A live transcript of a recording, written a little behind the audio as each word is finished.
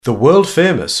The world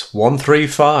famous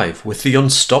 135 with the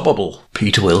unstoppable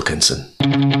Peter Wilkinson.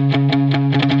 Podcast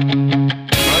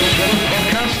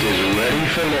is ready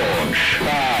for launch.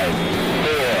 5,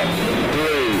 4, 3,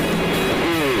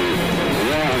 2,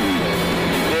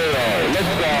 1, 0. Let's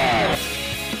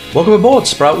go. Welcome aboard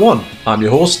Sprout One. I'm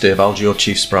your host Dave Algeo,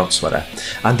 Chief Sprout Sweater,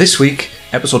 and this week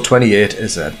episode 28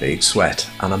 is a big sweat,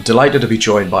 and I'm delighted to be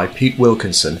joined by Pete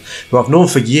Wilkinson, who I've known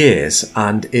for years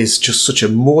and is just such a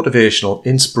motivational,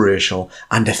 inspirational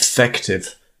and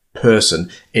effective person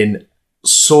in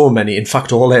so many, in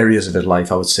fact, all areas of his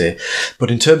life, I would say.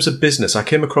 But in terms of business, I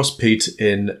came across Pete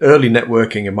in early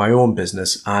networking in my own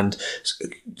business, and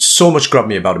so much grabbed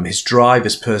me about him, his drive,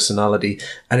 his personality,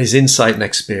 and his insight and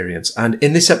experience. And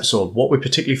in this episode, what we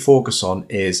particularly focus on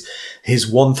is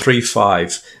his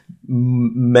 135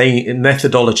 main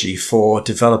methodology for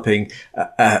developing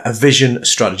a vision,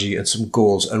 strategy and some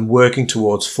goals and working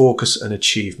towards focus and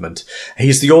achievement.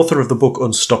 He's the author of the book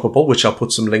Unstoppable, which I'll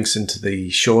put some links into the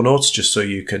show notes just so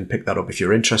you can pick that up if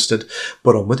you're interested.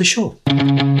 But on with the show.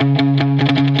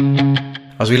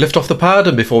 As we lift off the pad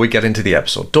and before we get into the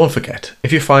episode, don't forget,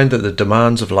 if you find that the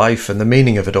demands of life and the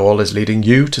meaning of it all is leading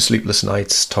you to sleepless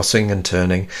nights, tossing and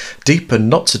turning, deep and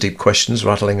not so deep questions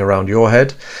rattling around your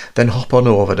head, then hop on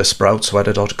over to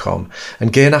sproutsweater.com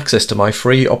and gain access to my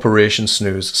free Operation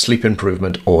Snooze sleep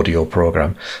improvement audio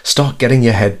program. Start getting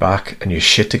your head back and your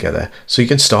shit together so you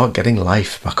can start getting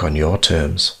life back on your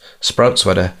terms.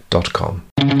 sproutsweater.com.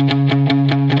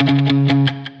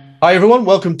 Hi everyone,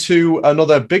 welcome to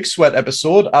another Big Sweat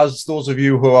episode. As those of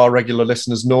you who are regular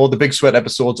listeners know, the Big Sweat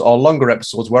episodes are longer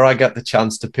episodes where I get the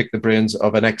chance to pick the brains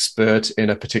of an expert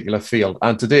in a particular field.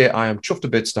 And today I am chuffed to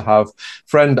bits to have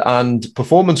friend and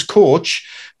performance coach,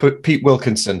 Pete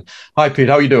Wilkinson. Hi Pete,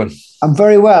 how are you doing? I'm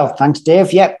very well, thanks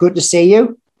Dave. Yeah, good to see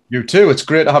you. You too. It's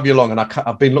great to have you along, and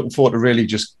I've been looking forward to really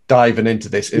just diving into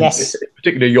this, yes.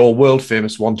 Particularly your world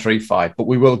famous 135, but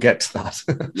we will get to that.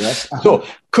 Yes. So,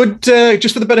 could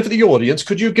just for the benefit of the audience,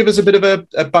 could you give us a bit of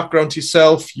a background to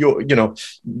yourself?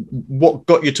 What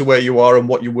got you to where you are, and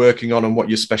what you're working on, and what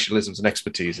your specialisms and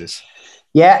expertise is?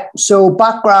 Yeah. So,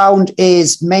 background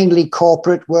is mainly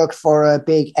corporate. Worked for a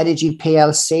big energy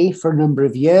PLC for a number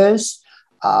of years.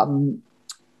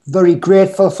 Very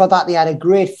grateful for that. They had a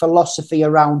great philosophy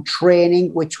around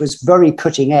training, which was very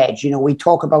cutting edge. You know, we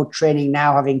talk about training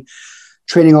now, having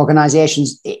training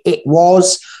organizations. It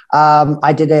was.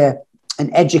 I did an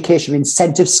education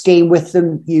incentive scheme with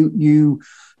them. You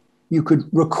could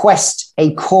request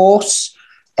a course,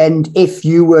 and if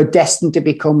you were destined to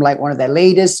become like one of their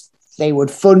leaders, they would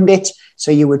fund it.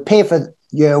 So you would pay for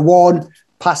year one,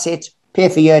 pass it, pay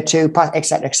for year two, pass, et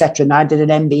cetera, et cetera. And I did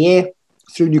an MBA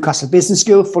through Newcastle Business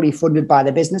School, fully funded by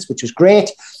the business, which was great.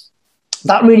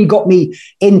 That really got me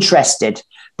interested.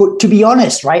 But to be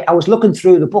honest, right, I was looking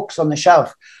through the books on the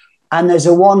shelf, and there's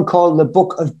a one called The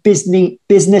Book of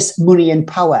Business, Money and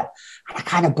Power. And I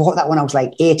kind of bought that when I was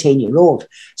like 18-year-old.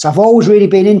 So I've always really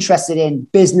been interested in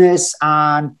business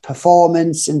and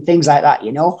performance and things like that,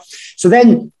 you know. So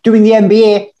then doing the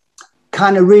MBA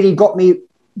kind of really got me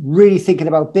really thinking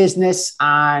about business,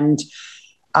 and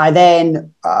I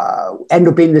then ended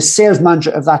up being the sales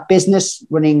manager of that business,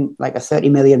 running like a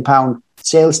 £30 million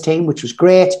sales team, which was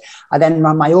great. I then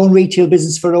ran my own retail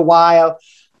business for a while.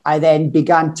 I then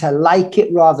began to like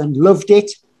it rather than loved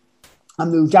it. I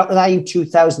moved out of that in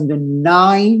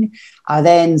 2009. I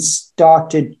then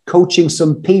started coaching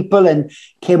some people and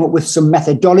came up with some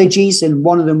methodologies. And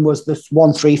one of them was the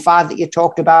 135 that you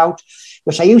talked about,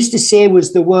 which I used to say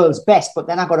was the world's best. But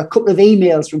then I got a couple of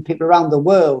emails from people around the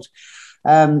world.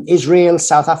 Israel,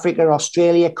 South Africa,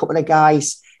 Australia, a couple of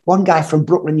guys, one guy from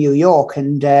Brooklyn, New York,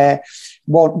 and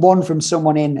one from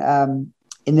someone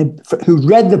who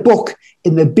read the book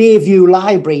in the Bayview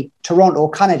Library, Toronto,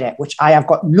 Canada, which I have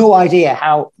got no idea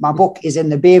how my book is in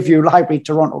the Bayview Library,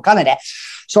 Toronto, Canada.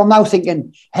 So I'm now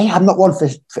thinking, hey, I'm not one for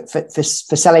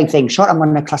selling things short. I'm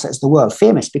going to class it as the world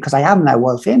famous, because I am now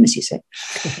world famous, you see.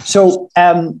 So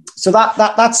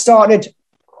that started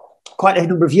quite a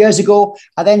number of years ago.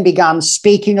 I then began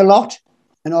speaking a lot,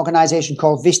 an organization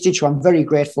called Vistage, who I'm very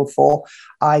grateful for.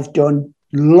 I've done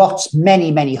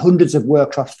many hundreds of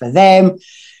workshops for them.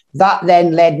 That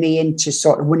then led me into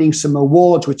sort of winning some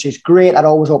awards, which is great. That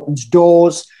always opens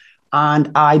doors.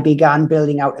 And I began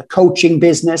building out a coaching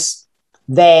business.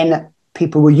 Then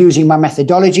people were using my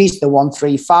methodologies, the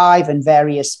 135 and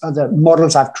various other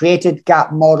models I've created,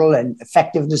 gap model and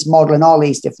effectiveness model and all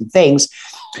these different things.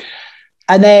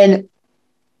 And then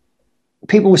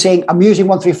people were saying, I'm using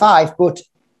 135, but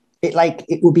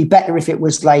it would be better if it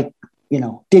was like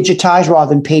digitize rather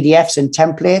than PDFs and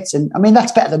templates. And I mean,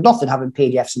 that's better than nothing, having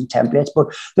PDFs and templates, but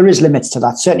there is limits to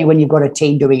that. Certainly when you've got a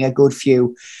team doing a good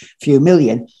few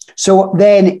million. So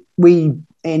then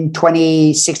in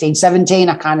 2016, 17,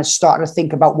 I kind of started to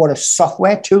think about what a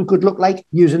software tool could look like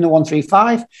using the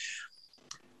 135.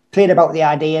 Played about the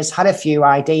ideas, had a few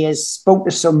ideas, spoke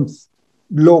to some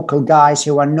local guys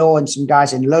who I know and some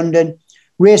guys in London,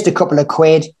 raised a couple of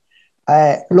quid,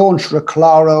 launched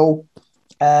Reclaro,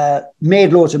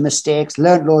 made loads of mistakes,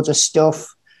 learned loads of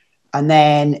stuff, and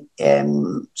then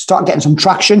started getting some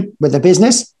traction with the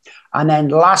business. And then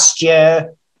last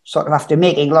year, sort of after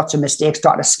making lots of mistakes,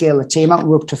 started to scale the team up.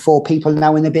 We're up to 4 people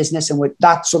now in the business. And with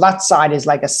that, so that side is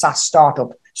like a SaaS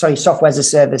software as a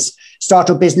service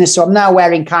startup business. So I'm now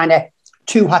wearing kind of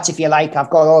 2 hats, if you like. I've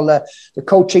got all the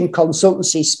coaching,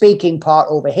 consultancy, speaking part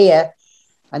over here.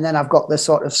 And then I've got the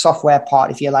sort of software part,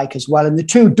 if you like, as well. And the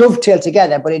 2 dovetail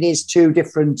together, but it is 2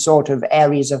 different sort of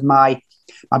areas of my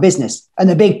business. And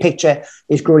the big picture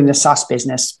is growing the SaaS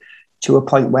business to a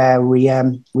point where we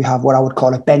have what I would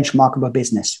call a benchmarkable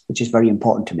business, which is very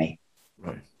important to me.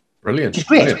 Right. Brilliant. Which is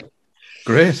great.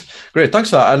 Brilliant. Great.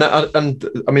 Thanks for that.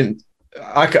 And I mean,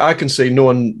 I can see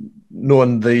knowing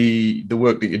the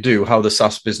work that you do, how the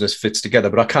SaaS business fits together,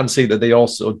 but I can see that they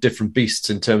also are different beasts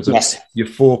in terms of your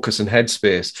focus and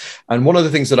headspace. And one of the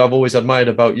things that I've always admired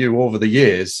about you over the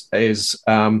years is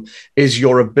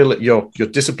your ability, your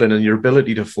discipline and your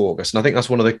ability to focus. And I think that's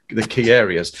one of the key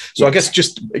areas. So I guess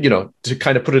just, to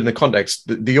kind of put it in the context,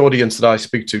 the audience that I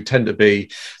speak to tend to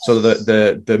be sort of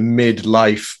the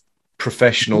midlife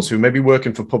professionals who may be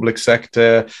working for public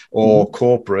sector or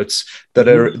corporates that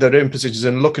are in positions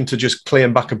and looking to just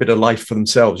claim back a bit of life for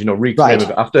themselves, reclaim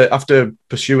it after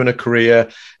pursuing a career,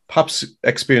 perhaps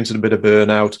experiencing a bit of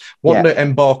burnout, wanting to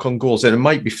embark on goals. And it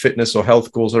might be fitness or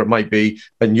health goals, or it might be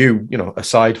a new, a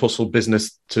side hustle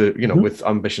business to, with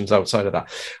ambitions outside of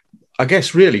that. I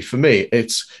guess really for me,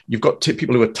 it's you've got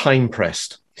people who are time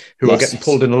pressed, who are getting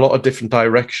pulled in a lot of different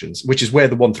directions, which is where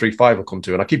the 135 will come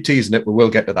to. And I keep teasing it, but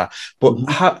we'll get to that. But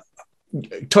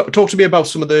talk to me about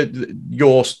some of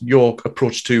your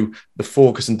approach to the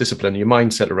focus and discipline, your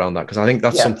mindset around that, because I think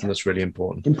that's something that's really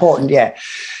important. Yeah.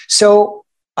 So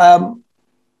a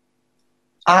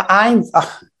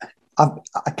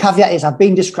caveat is I've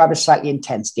been described as slightly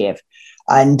intense, Dave,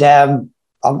 and I'm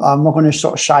not going to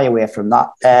sort of shy away from that.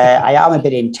 I am a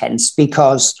bit intense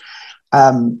because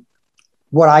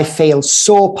what I feel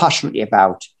so passionately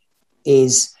about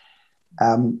is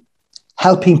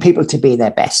helping people to be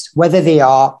their best, whether they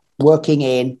are working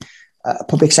in a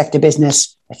public sector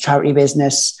business, a charity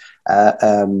business,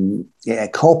 a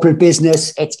corporate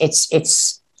business.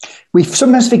 We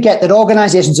sometimes forget that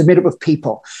organizations are made up of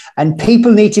people, and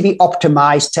people need to be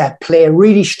optimized to play a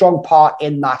really strong part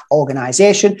in that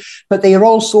organization, but they are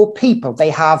also people.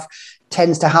 They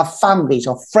tends to have families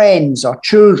or friends or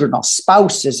children or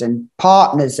spouses and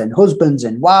partners and husbands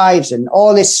and wives and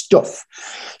all this stuff.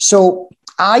 So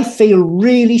I feel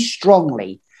really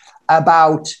strongly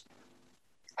about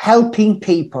helping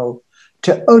people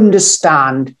to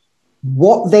understand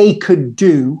what they could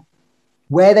do,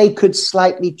 where they could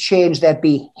slightly change their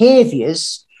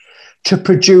behaviors to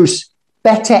produce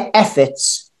better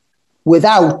efforts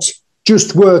without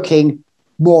just working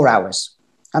more hours.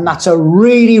 And that's a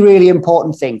really, really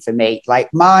important thing for me. Like,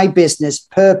 my business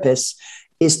purpose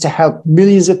is to help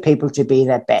millions of people to be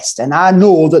their best. And I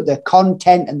know that the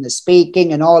content and the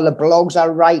speaking and all the blogs I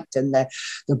write and the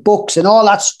books and all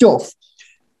that stuff,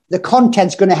 the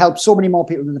content's going to help so many more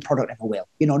people than the product ever will.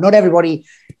 Not everybody,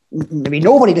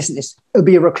 nobody listening to this will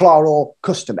be a Reclaro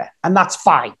customer. And that's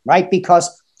fine, right?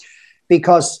 Because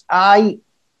I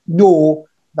know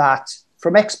that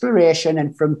from exploration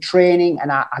and from training,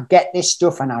 and I get this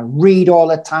stuff and I read all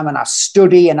the time and I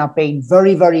study, and I've been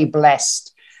very, very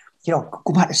blessed. Go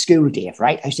back to school, Dave,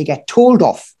 right? I used to get told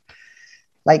off.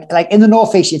 Like in the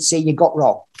Northeast, you'd say you got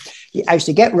wrong. I used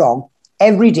to get wrong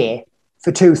every day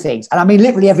for 2 things. And I mean,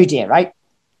 literally every day, right?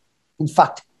 In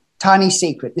fact, tiny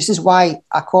secret. This is why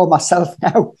I call myself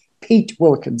now Pete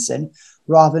Wilkinson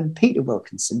rather than Peter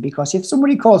Wilkinson, because if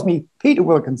somebody calls me Peter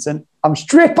Wilkinson, I'm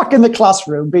straight back in the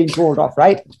classroom being told off,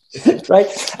 right? Right.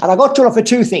 And I got told off for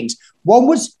 2 things. One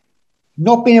was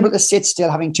not being able to sit still,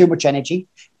 having too much energy.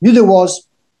 The other was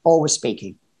always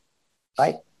speaking,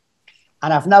 right?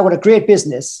 And I've now got a great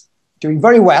business doing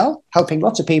very well, helping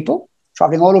lots of people,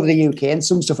 traveling all over the UK and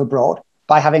some stuff abroad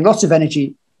by having lots of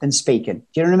energy and speaking.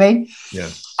 Do you know what I mean? Yeah.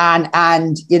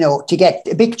 And to get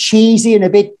a bit cheesy and a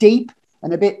bit deep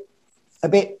and a bit,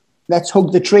 let's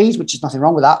hug the trees, which is nothing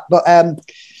wrong with that. But,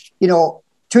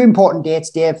 2 important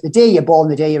dates, Dave: the day you're born,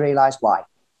 the day you realize why.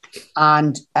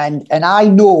 And I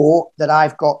know that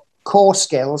I've got core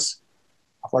skills.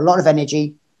 I've got a lot of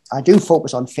energy. I do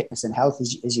focus on fitness and health,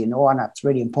 as you know, and that's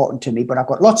really important to me. But I've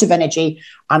got lots of energy,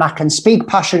 and I can speak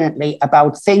passionately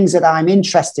about things that I'm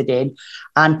interested in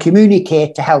and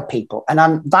communicate to help people.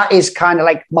 And that is kind of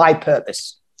like my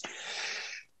purpose.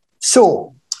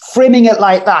 So framing it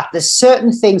like that, there's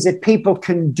certain things that people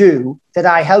can do that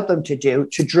I help them to do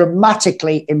to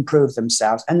dramatically improve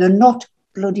themselves. And they're not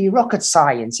bloody rocket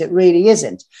science. It really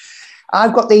isn't.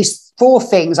 I've got these 4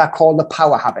 things I call the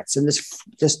power habits. And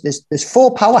there's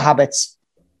 4 power habits.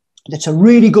 That's a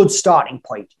really good starting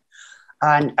point.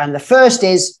 And the first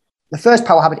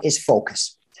power habit is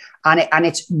focus. And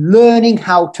it's learning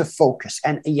how to focus.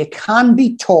 And you can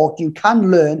be taught, you can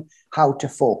learn how to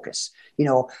focus. You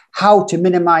know, how to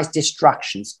minimize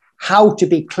distractions, how to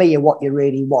be clear what you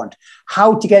really want,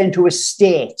 how to get into a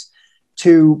state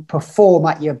to perform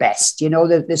at your best. You know,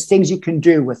 there's things you can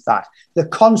do with that. The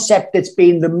concept that's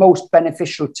been the most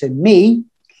beneficial to me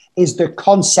is the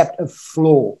concept of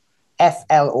flow,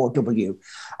 Flow.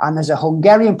 And there's a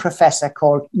Hungarian professor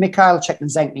called Mikhail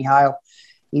Csikszentmihalyi.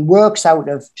 He works out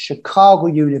of Chicago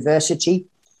University.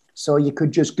 So you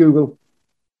could just Google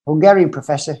Hungarian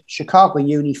professor, Chicago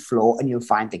Uni Flow, and you'll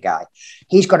find the guy.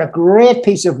 He's got a great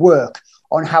piece of work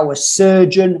on how a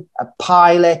surgeon, a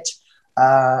pilot,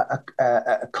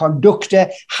 a conductor,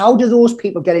 how do those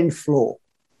people get in flow?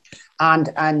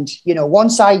 And you know,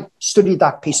 once I studied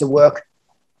that piece of work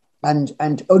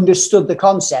and understood the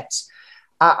concepts,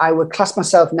 I would class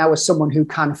myself now as someone who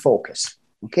can focus.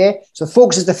 Okay, so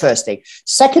focus is the first thing.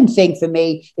 Second thing for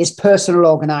me is personal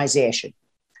organization.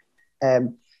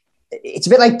 It's a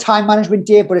bit like time management,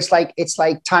 Dave, but it's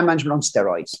like time management on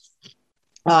steroids.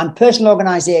 And personal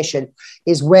organization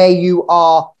is where you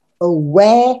are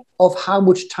aware of how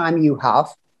much time you have.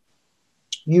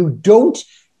 You don't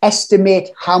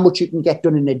estimate how much you can get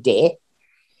done in a day.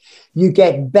 You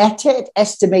get better at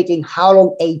estimating how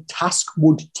long a task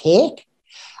would take,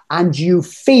 and you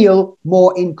feel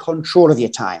more in control of your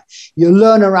time. You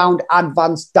learn around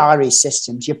advanced diary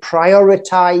systems. You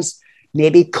prioritize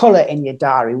maybe color in your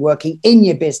diary, working in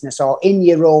your business or in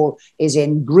your role is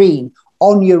in green,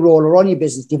 on your role or on your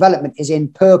business development is in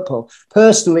purple,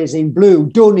 personal is in blue,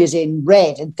 done is in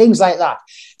red, and things like that.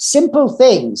 Simple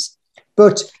things,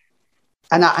 but,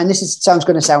 and this sounds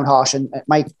going to sound harsh and it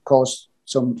might cause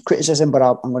some criticism, but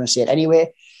I'm going to say it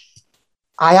anyway.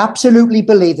 I absolutely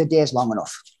believe the day is long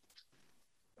enough.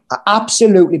 I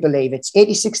absolutely believe it's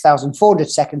 86,400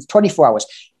 seconds, 24 hours.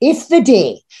 If the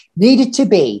day needed to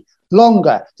be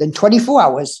longer than 24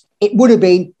 hours, it would have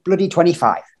been bloody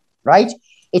 25, right?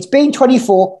 It's been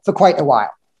 24 for quite a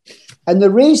while. And the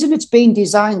reason it's been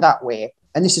designed that way,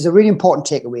 and this is a really important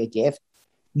takeaway, Dave,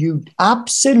 you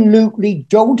absolutely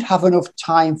don't have enough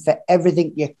time for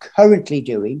everything you're currently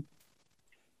doing,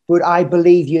 but I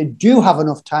believe you do have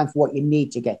enough time for what you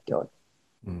need to get done.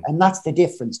 And that's the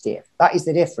difference, Dave. That is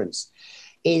the difference,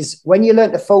 is when you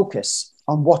learn to focus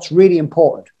on what's really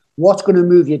important, what's going to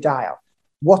move your dial,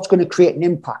 what's going to create an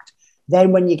impact.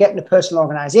 Then when you get into personal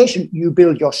organization, you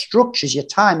build your structures, your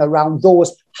time around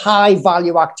those high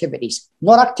value activities,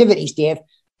 not activities, Dave,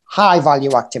 high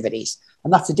value activities.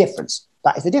 And that's the difference.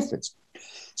 That is the difference.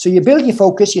 So you build your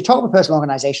focus, you talk about personal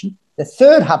organization. The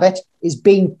third habit is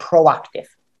being proactive.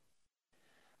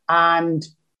 And,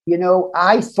 you know,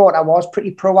 I thought I was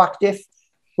pretty proactive,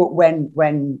 but when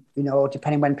you know,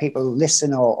 depending when people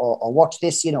listen or watch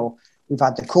this, you know, we've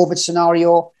had the COVID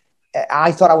scenario.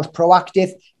 I thought I was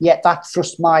proactive, yet that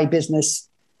thrust my business.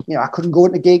 You know, I couldn't go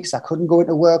into gigs, I couldn't go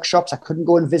into workshops, I couldn't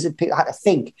go and visit people. I had to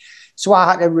think. So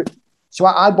I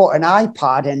bought an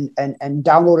iPad and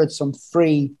downloaded some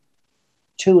free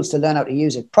tools to learn how to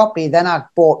use it properly. Then I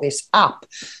bought this app,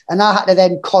 and I had to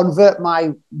then convert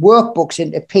my workbooks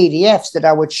into PDFs that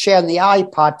I would share on the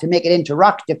iPad to make it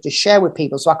interactive to share with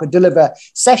people, so I could deliver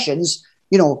sessions,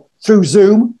 you know, through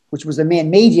Zoom, which was the main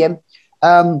medium,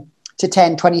 to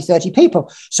 10, 20, 30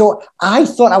 people. So I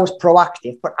thought I was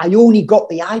proactive, but I only got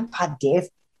the iPad, Dave,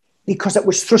 because it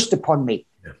was thrust upon me.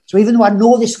 Yeah. So even though I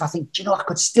know this, I think, you know, I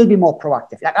could still be more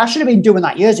proactive. Like I should have been doing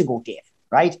that years ago, Dave,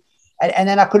 right? And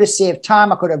then I could have saved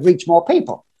time. I could have reached more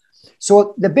people.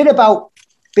 So the bit about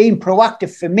being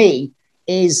proactive for me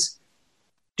is,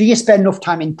 do you spend enough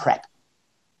time in prep?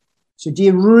 So do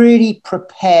you really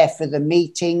prepare for the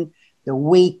meeting, the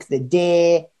week, the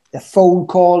day, the phone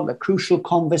call, the crucial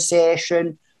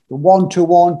conversation, the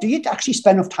one-to-one? Do you actually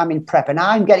spend enough time in prep? And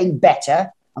I'm getting better.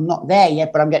 I'm not there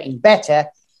yet, but I'm getting better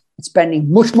at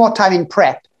spending much more time in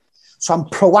prep. So I'm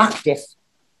proactive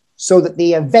so that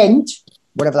the event,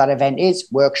 whatever that event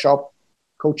is, workshop,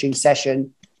 coaching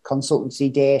session,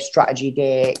 consultancy day, strategy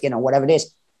day, whatever it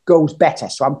is, goes better.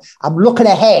 So I'm looking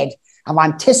ahead. I'm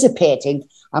anticipating.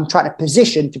 I'm trying to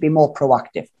position to be more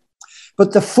proactive.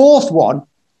 But the fourth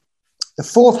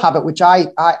habit, which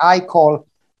I call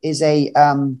is a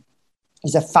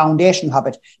foundational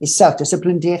habit, is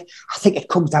self-discipline, Dave. I think it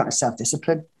comes down to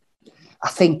self-discipline. I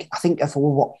think if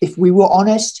we were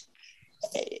honest,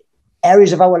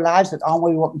 areas of our lives that aren't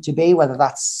where we want them to be, whether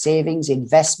that's savings,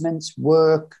 investments,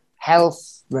 work,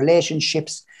 health,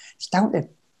 relationships, it's down to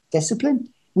discipline.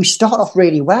 We start off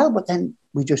really well, but then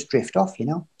we just drift off,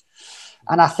 And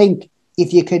I think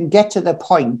if you can get to the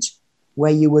point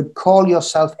where you would call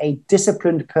yourself a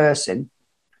disciplined person,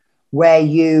 where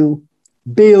you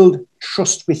build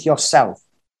trust with yourself,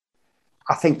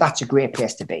 I think that's a great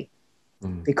place to be.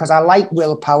 Because I like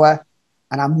willpower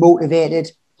and I'm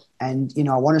motivated and,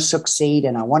 I want to succeed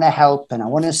and I want to help and I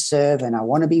want to serve and I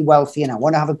want to be wealthy and I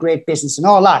want to have a great business and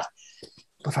all that.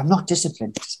 But if I'm not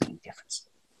disciplined, it doesn't make a difference.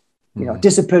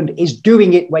 Disciplined is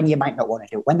doing it when you might not want to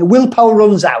do it. When the willpower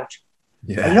runs out,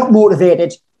 and you're not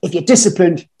motivated, if you're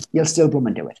disciplined, you'll still bloom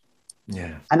and do it.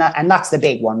 Yeah. And that's the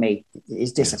big one,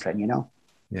 is discipline,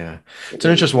 Yeah. It's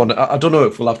an interesting one. I don't know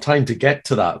if we'll have time to get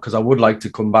to that, because I would like to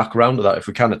come back around to that if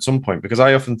we can at some point, because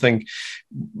I often think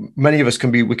many of us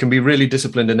can be really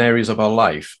disciplined in areas of our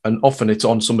life. And often it's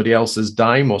on somebody else's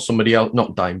dime or somebody else,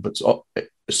 not dime, but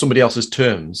somebody else's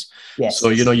terms. Yes. So,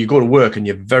 you go to work and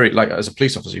you're very, like as a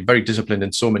police officer, you're very disciplined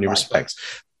in so many respects.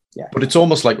 Yeah. But it's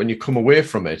almost like when you come away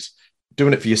from it,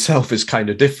 doing it for yourself is kind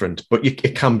of different, but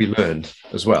it can be learned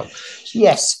as well.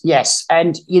 Yes.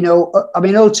 And,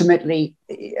 ultimately,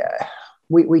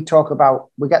 we talk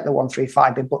about, we get the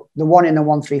 135, but the one in the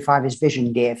 135 is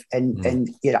vision, Dave.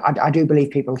 And I do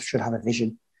believe people should have a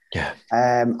vision. Yeah.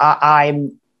 I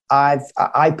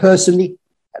personally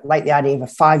like the idea of a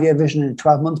 5-year vision and a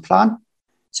 12-month plan.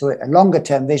 So a longer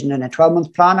term vision and a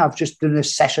 12-month plan. I've just done a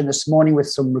session this morning with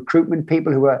some recruitment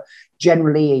people who are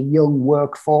generally a young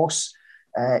workforce.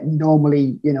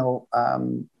 Normally,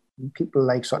 people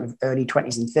like sort of early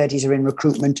 20s and 30s are in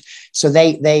recruitment. So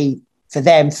they for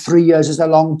them, 3 years is a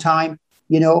long time,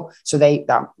 So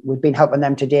we've been helping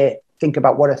them today think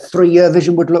about what a 3-year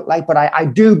vision would look like. But I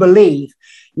do believe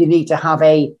you need to have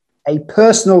a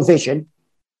personal vision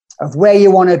of where you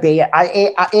want to be at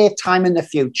a time in the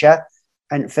future.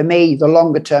 And for me, the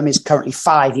longer term is currently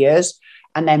 5 years,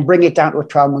 and then bring it down to a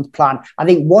 12-month plan. I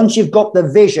think once you've got the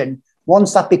vision,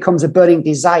 once that becomes a burning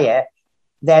desire,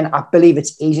 then I believe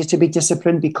it's easier to be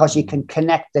disciplined, because you can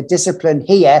connect the discipline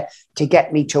here to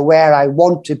get me to where I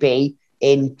want to be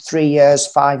in 3 years,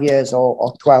 5 years,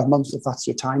 or 12 months, if that's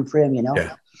your time frame,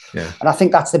 Yeah. And I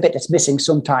think that's the bit that's missing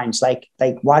sometimes. Like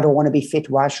why do I want to be fit?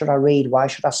 Why should I read? Why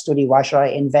should I study? Why should I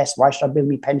invest? Why should I build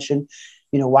my pension?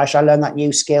 Why should I learn that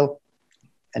new skill?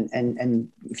 And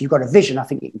if you've got a vision, I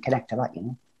think you can connect to that,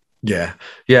 Yeah,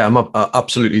 I'm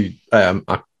absolutely, I'm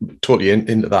totally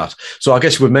into that. So I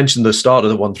guess we've mentioned the start of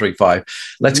the 135.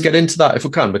 Let's get into that if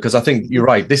we can, because I think you're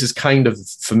right. This is kind of,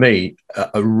 for me,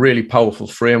 a really powerful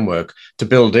framework to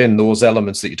build in those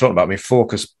elements that you're talking about. I mean,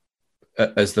 focus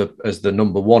as the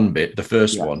number one bit, the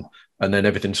first one, and then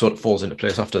everything sort of falls into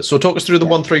place after. So talk us through the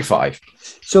 135.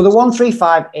 So the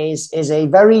 135 is a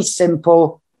very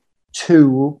simple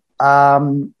tool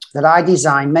that I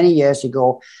designed many years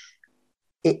ago.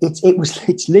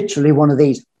 It's literally one of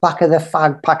these back of the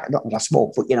fag pack, not that I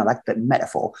smoke, but like the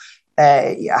metaphor.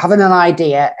 Having an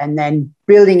idea and then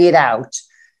building it out,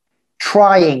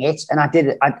 trying it, and I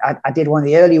did one of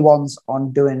the early ones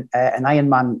on doing an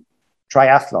Ironman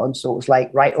triathlon. So it was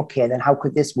like, right, okay, then how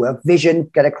could this work?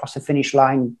 Vision, get across the finish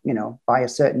line, by a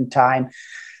certain time.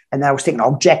 And then I was thinking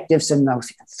objectives, and I was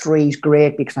thinking 3 is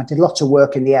great, because I did lots of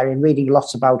work in the area and reading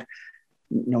lots about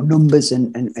numbers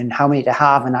and how many to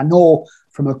have. And I know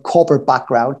from a corporate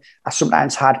background, I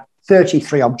sometimes had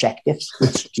 33 objectives,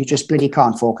 which you just bloody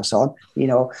can't focus on,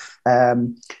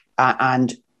 and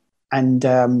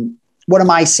one of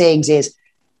my sayings is,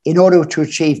 in order to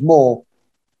achieve more,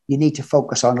 you need to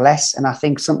focus on less. And I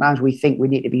think sometimes we think we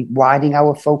need to be widening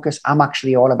our focus. I'm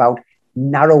actually all about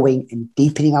narrowing and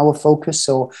deepening our focus.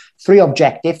 So 3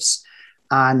 objectives,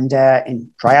 and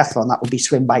in triathlon, that would be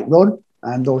swim, bike, run.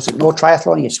 And those that know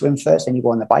triathlon, you swim first, then you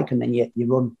go on the bike, and then you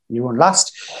run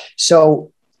last.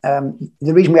 So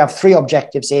the reason we have 3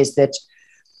 objectives is that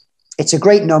it's a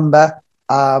great number.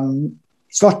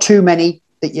 It's not too many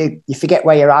that you forget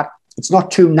where you're at. It's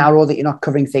not too narrow that you're not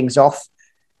covering things off.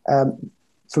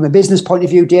 From a business point of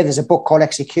view, Dave, there's a book called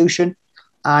Execution.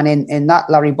 And in that,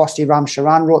 Larry Bosti Ram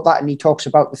Charan wrote that, and he talks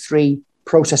about the 3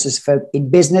 processes in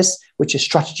business, which is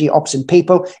strategy, ops, and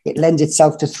people. It lends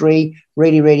itself to 3,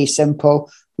 really, really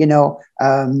simple.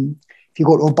 If you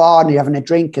go to a bar and you're having a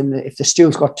drink, and if the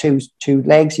stool's got two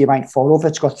legs, you might fall over.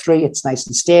 It's got three, it's nice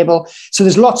and stable. So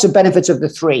there's lots of benefits of the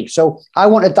three. So I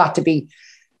wanted that to be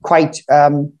quite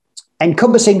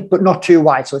encompassing, but not too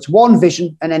wide. So it's one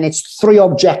vision, and then it's three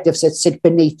objectives that sit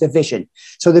beneath the vision.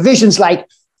 So the vision's like,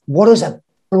 what does a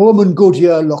blooming good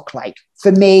year look like?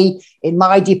 For me, in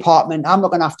my department, I'm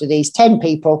looking after these 10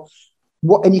 people.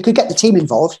 And you could get the team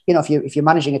involved, if you're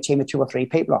managing a team of 2 or 3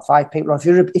 people or 5 people, or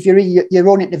if you're your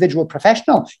own individual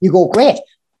professional, you go, great.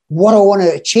 What do I want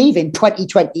to achieve in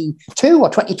 2022 or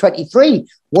 2023?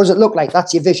 What does it look like?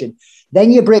 That's your vision.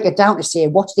 Then you break it down to say,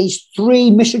 what's these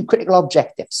 3 mission critical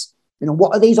objectives?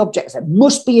 What are these objectives that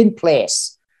must be in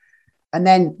place? And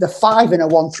then the 5 in a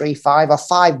 135 are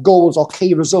 5 goals or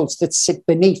key results that sit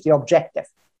beneath the objective.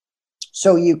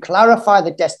 So you clarify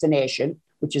the destination,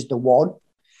 which is the 1.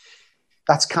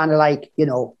 That's kind of like,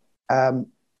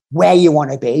 where you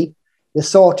want to be.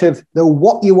 The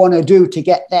what you want to do to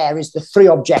get there is the 3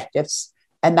 objectives,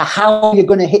 and the how you're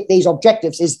going to hit these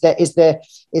objectives is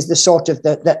the sort of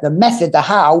the method. The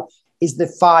how is the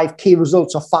 5 key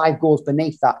results or 5 goals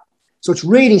beneath that. So it's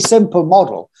really simple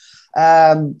model.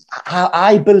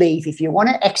 I believe if you want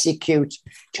to execute,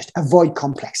 just avoid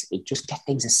complexity. Just get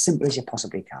things as simple as you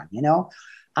possibly can,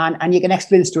 And you can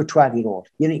explain this to a 12-year-old.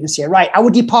 You can say, right, our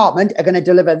department are going to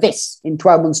deliver this in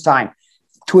 12 months' time.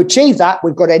 To achieve that,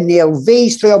 we've got to nail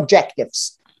these 3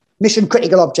 objectives, mission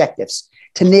critical objectives.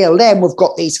 To nail them, we've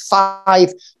got these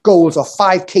 5 goals or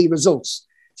 5 key results.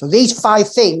 So these 5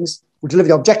 things will deliver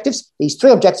the objectives. These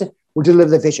 3 objectives will deliver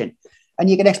the vision. And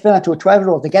you can explain that to a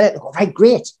 12-year-old. They get it. They go, right,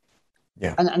 great.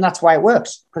 Yeah. And that's why it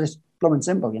works, because it's blooming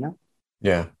simple,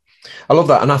 Yeah. I love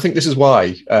that. And I think this is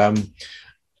why...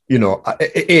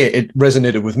 it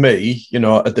resonated with me,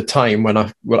 at the time when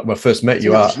I first met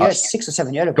you. 6 or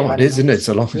 7 years ago. God, isn't it? It's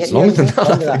longer than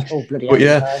that. Oh, bloody but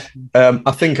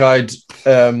I think I'd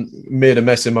made a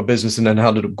mess in my business and then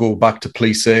had to go back to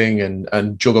policing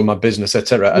and juggle my business,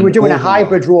 etc. You were doing a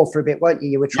hybrid role for a bit, weren't you?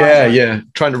 You were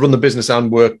trying to run the business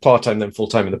and work part-time, then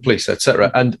full-time in the police,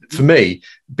 etc. And for me,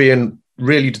 being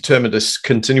really determined to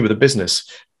continue with the business,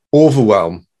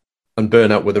 overwhelm and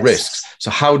burn out with the risks. So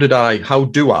how do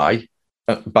I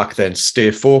back then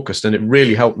stay focused? And it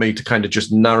really helped me to kind of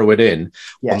just narrow it in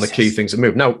on the key things that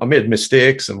move. Now, I made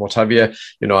mistakes and what have you,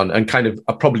 and kind of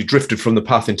I probably drifted from the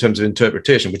path in terms of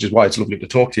interpretation, which is why it's lovely to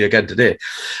talk to you again today.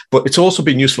 But it's also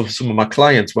been useful for some of my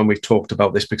clients when we've talked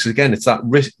about this, because again, it's that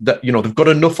risk that, they've got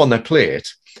enough on their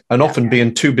plate, and often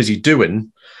being too busy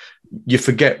doing, you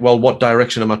forget, well, what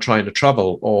direction am I trying to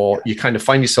travel? Or you kind of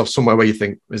find yourself somewhere where you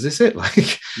think, is this it?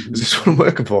 Is this what I'm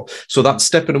working for? So that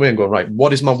stepping away and going, right,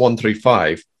 what is my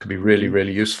 135 could be really,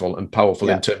 really useful and powerful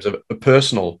in terms of a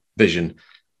personal vision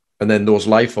and then those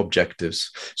life objectives.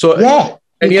 So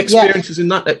any experiences in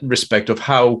that respect of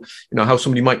how, how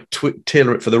somebody might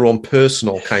tailor it for their own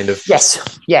personal kind of... Yes,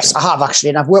 I have actually.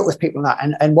 And I've worked with people on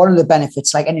that. And one of the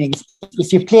benefits, like anything,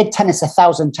 if you played tennis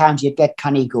 1,000 times, you'd get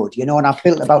canny good, and I've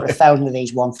built about 1,000 of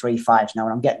these 135s now,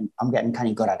 and I'm getting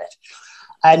canny good at it.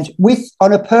 And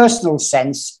on a personal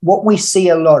sense, what we see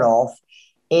a lot of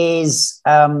is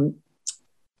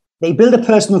they build a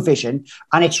personal vision,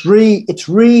 and it's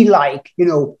really like,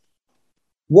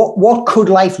 what could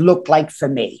life look like for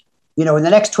me? In the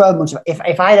next 12 months,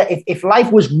 if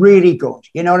life was really good,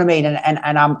 you know what I mean?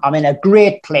 And I'm in a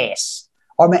great place,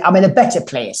 or I'm in a better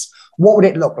place, what would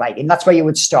it look like? And that's where you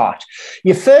would start.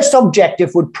 Your first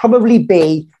objective would probably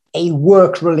be a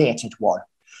work-related one.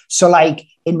 So like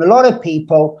in a lot of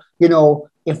people,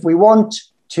 if we want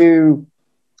to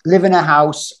live in a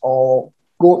house or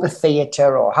go to the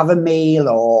theatre or have a meal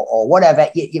or whatever,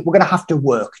 we're going to have to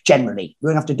work generally. We're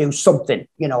going to have to do something,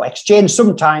 exchange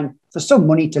some time for some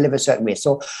money to live a certain way.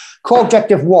 So core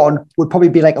objective 1 would probably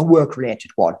be like a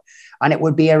work-related one. And it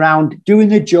would be around doing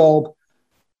the job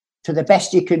to the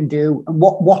best you can do. And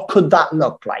what could that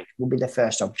look like would be the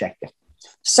first objective.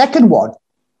 Second one,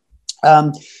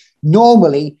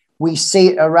 normally we see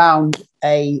it around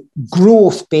a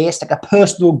growth-based, like a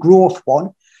personal growth one,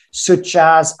 such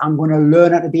as I'm going to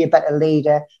learn how to be a better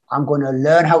leader. I'm going to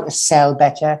learn how to sell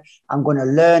better. I'm going to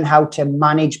learn how to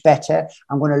manage better.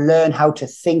 I'm going to learn how to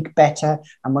think better.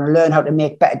 I'm going to learn how to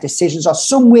make better decisions, or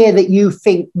somewhere that you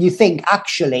think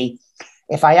actually,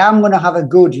 if I am going to have a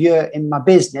good year in my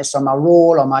business or my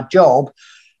role or my job,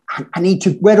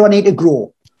 where do I need to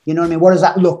grow? You know what I mean? What does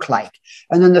that look like?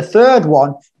 And then the third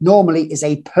one normally is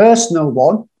a personal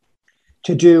one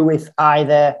to do with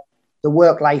either the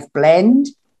work-life blend,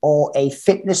 or a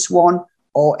fitness one,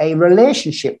 or a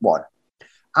relationship one.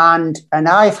 And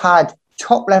I've had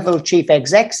top-level chief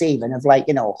execs even of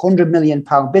 £100 million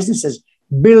businesses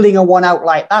building a one out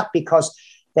like that, because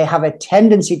they have a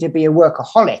tendency to be a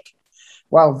workaholic.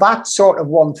 Well, that sort of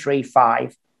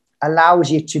 135 allows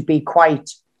you to be quite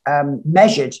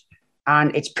measured,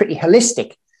 and it's pretty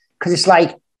holistic, because it's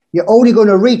like you're only going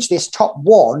to reach this top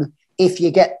one if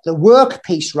you get the work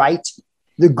piece right,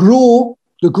 the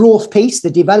growth piece, the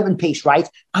development piece right,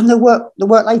 and the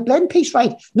work-life blend piece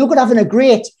right. No good having a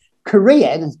great career,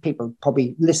 and people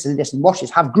probably listen to this and watch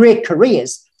this, have great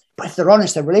careers, but if they're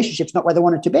honest, their relationship's not where they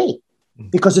want it to be,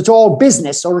 because it's all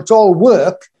business or it's all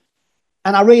work.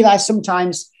 And I realize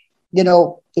sometimes,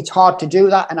 it's hard to do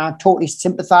that. And I totally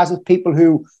sympathize with people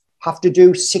who have to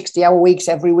do 60-hour weeks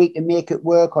every week to make it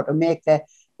work, or to make to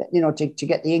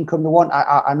get the income they want.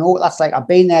 I know what that's like. I've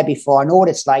been there before. I know what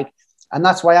it's like. And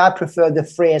that's why I prefer the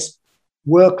phrase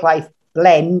work-life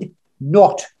blend,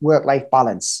 not work-life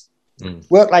balance.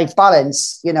 Work-life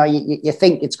balance, you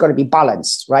think it's got to be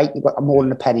balanced, right? You've got more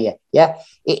than a penny. Yeah.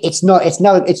 It's not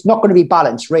going to be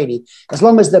balanced, really. As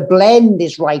long as the blend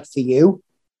is right for you,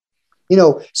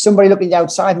 somebody looking at the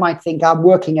outside might think I'm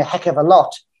working a heck of a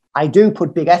lot. I do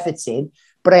put big efforts in,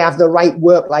 but I have the right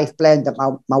work-life blend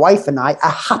that my wife and I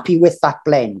are happy with that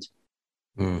blend.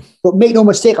 But make no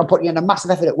mistake, I'm putting in a massive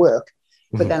effort at work,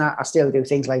 but then I still do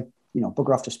things like,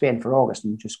 bugger off to Spain for August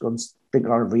and just go and drink a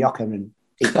lot of Rioja and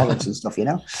eat olives and stuff,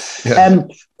 Yeah.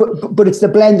 But it's the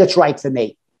blend that's right for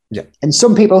me. Yeah. And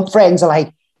some people, friends, are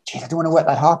like, geez, I don't want to work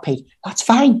that hard, Pete. That's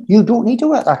fine. You don't need to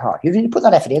work that hard. You don't need to put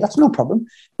that effort in. That's no problem.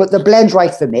 But the blend's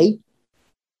right for me,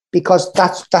 because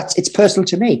it's personal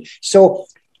to me. So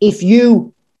if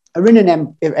you are in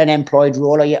an employed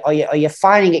role, or you're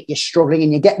finding it, you're struggling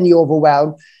and you're getting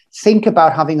overwhelmed, think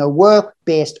about having a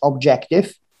work-based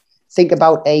objective. Think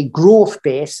about a growth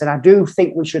base, and I do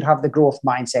think we should have the growth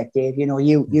mindset, Dave.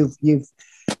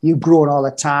 You've grown all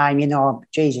the time.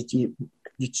 Jesus,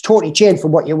 it's totally changed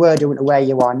from what you were doing to where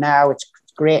you are now. It's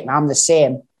great, and I'm the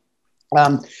same.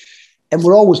 And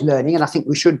we're always learning, and I think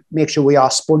we should make sure we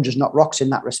are sponges, not rocks, in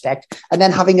that respect. And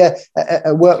then having a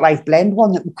work-life blend,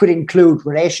 one that could include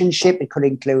relationship, it could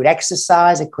include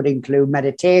exercise, it could include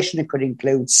meditation, it could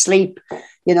include sleep.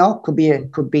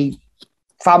 Could be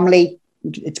family.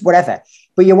 It's whatever,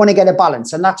 but you want to get a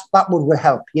balance, and that would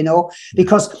help,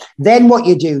 because then what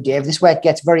you do, Dave, this is where it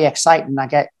gets very exciting. I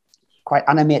get quite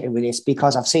animated with this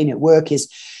because I've seen it work. Is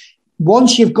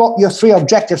once you've got your three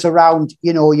objectives around,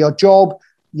 your job,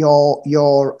 your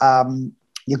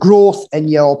growth, and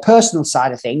your personal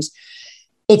side of things,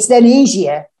 it's then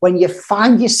easier when you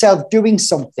find yourself doing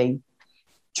something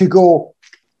to go,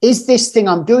 is this thing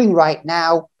I'm doing right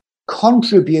now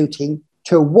contributing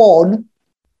to one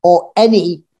or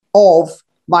any of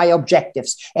my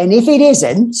objectives? And if it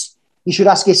isn't, you should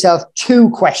ask yourself two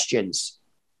questions.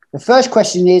 The first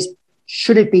question is,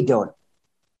 should it be done?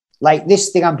 Like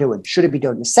this thing I'm doing, should it be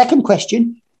done? The second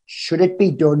question, should it be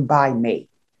done by me?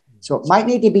 So it might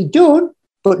need to be done,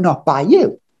 but not by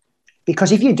you.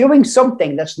 Because if you're doing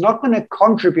something that's not going to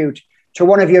contribute to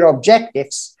one of your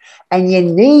objectives, and you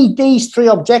need these three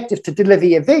objectives to deliver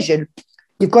your vision,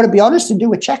 you've got to be honest and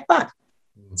do a check back.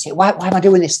 Say, why am I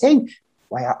doing this thing?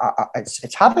 Why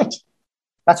it's habit.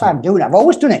 That's why I'm doing it. I've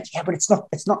always done it. Yeah, but it's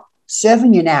not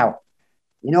serving you now.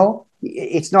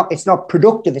 It's not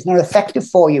productive. It's not effective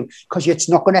for you because it's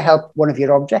not going to help one of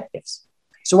your objectives.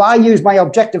 So I use my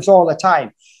objectives all the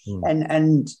time,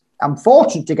 and I'm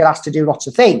fortunate to get asked to do lots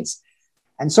of things.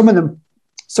 And some of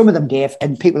them, Dave,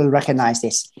 and people will recognize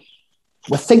this,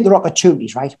 will think they're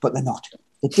opportunities, right? But they're not.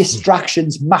 The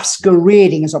distractions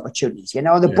masquerading as opportunities,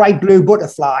 the bright blue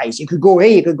butterflies. You could go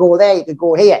here, you could go there, you could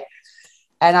go here.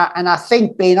 And I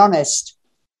think, being honest,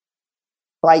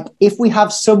 like if we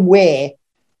have some way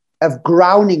of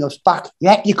grounding us back,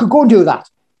 yeah, you could go and do that.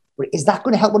 But is that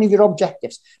going to help one of your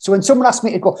objectives? So when someone asks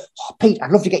me to go, oh, Pete, I'd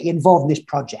love to get you involved in this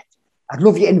project. I'd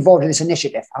love you involved in this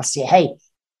initiative. I'll say, hey,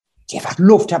 Jeff, I'd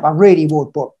love to, I really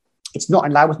would, but it's not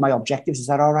in line with my objectives. Is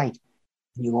that all right?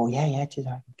 And you go, yeah, it is.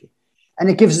 Okay. And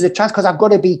it gives us a chance, because I've got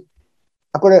to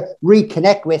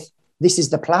reconnect with, this is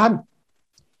the plan.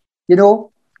 It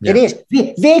is.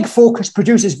 Vague focus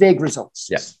produces vague results.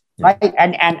 Yes. Right.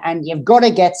 And you've got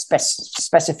to get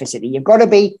specificity. You've got to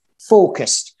be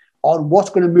focused on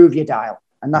what's going to move your dial.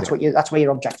 And that's that's where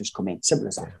your objectives come in. Simple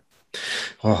as that.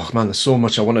 Oh man, there's so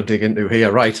much I want to dig into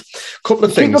here. Right, couple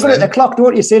of things. Keep looking at the clock,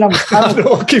 don't you? Saying I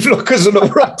know, I keep looking at the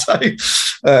number of time.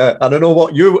 And I know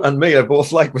what you and me are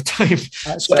both like with time.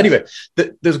 So anyway,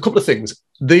 there's a couple of things.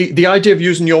 The idea of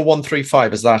using your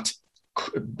 135 as that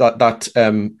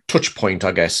touch point,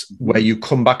 I guess, where you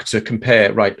come back to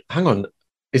compare. Right, hang on,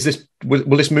 is this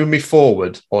will this move me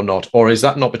forward or not, or is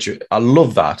that an opportunity? I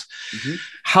love that. Mm-hmm.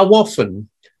 How often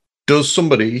does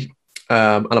somebody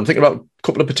and I'm thinking about a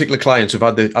couple of particular clients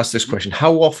who've asked this question.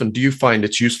 How often do you find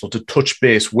it's useful to touch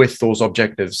base with those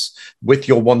objectives, with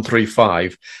your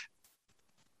 135,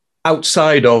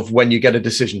 outside of when you get a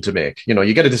decision to make?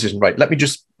 You get a decision, right? Let me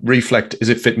just reflect. Is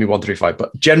it fit me 135?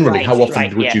 But generally, how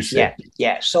often would you say?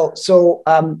 Yeah. So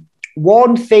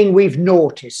one thing we've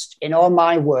noticed in all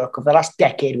my work of the last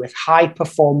decade with high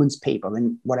performance people,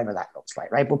 and whatever that looks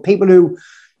like, right? But people who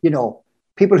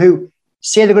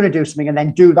say they're going to do something and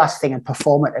then do that thing and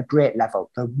perform at a great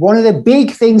level. One of the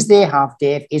big things they have,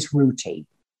 Dave, is routine.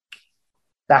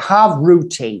 They have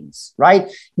routines,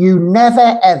 right? You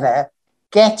never ever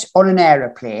get on an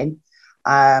aeroplane.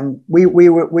 We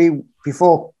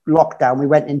before lockdown, we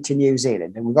went into New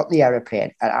Zealand and we got the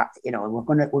aeroplane, and we're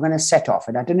going to set off.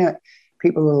 And I don't know,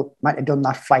 people might have done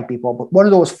that flight before, but one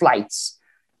of those flights,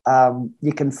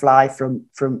 you can fly from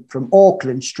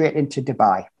Auckland straight into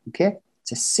Dubai. Okay,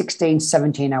 it's a 16,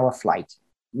 17-hour flight.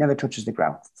 Never touches the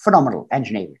ground. Phenomenal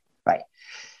engineering, right?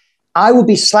 I would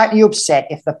be slightly upset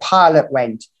if the pilot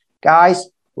went, guys,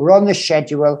 we're on the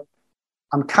schedule.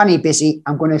 I'm canny busy.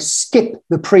 I'm going to skip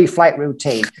the pre-flight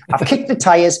routine. I've kicked the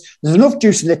tires. There's enough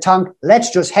juice in the tank. Let's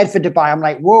just head for Dubai. I'm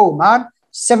like, whoa, man,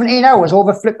 17 hours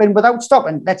over flipping without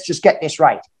stopping. Let's just get this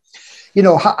right.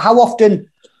 How often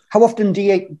would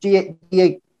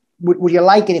you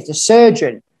like it if the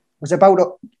surgeon was about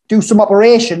to do some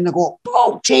operation and they go,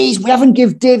 oh, geez, we haven't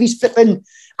give Davies flipping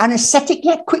anesthetic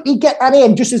yet. Quickly get that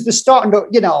in just as they're starting to,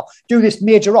 do this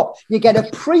major op. You get a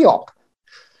pre-op.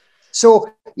 So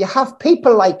you have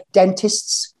people like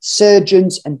dentists,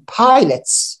 surgeons, and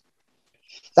pilots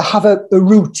that have a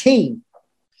routine,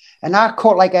 and I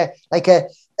call it like a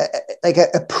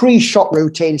pre-shot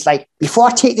routine. It's like, before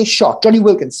I take this shot, Johnny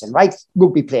Wilkinson, right,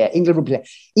 rugby player, England rugby player,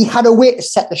 he had a way to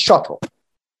set the shot up.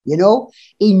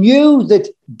 He knew that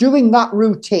doing that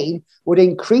routine would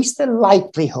increase the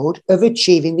likelihood of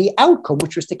achieving the outcome,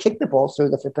 which was to kick the ball through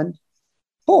the flipping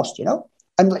post.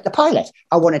 And like the pilot,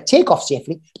 I want to take off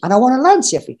safely and I want to land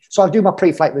safely. So I'll do my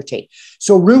pre-flight routine.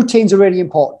 So routines are really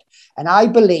important. And I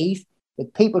believe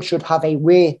that people should have a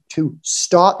way to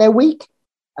start their week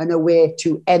and a way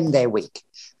to end their week,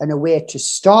 and a way to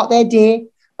start their day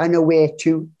and a way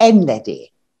to end their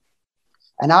day.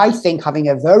 And I think having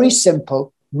a very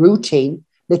simple routine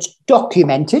that's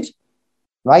documented,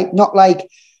 right? Not like,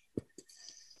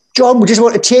 John, we just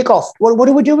want to take off. What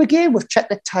do we do again? We've checked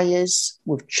the tires.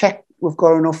 We've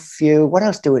got enough fuel. What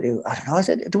else do we do? I don't know.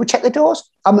 Do we check the doors?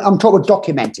 I'm talking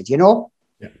documented, Yeah.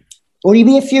 Only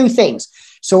be a few things.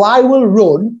 So I will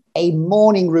run a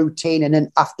morning routine and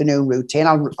an afternoon routine.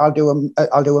 I'll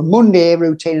do a Monday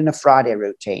routine and a Friday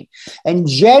routine. And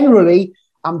generally,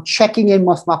 I'm checking in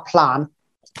with my plan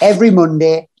every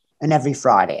Monday and every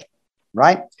Friday,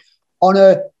 right? On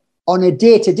a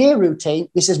day-to-day routine,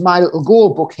 this is my little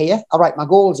goal book here. I write my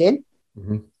goals in.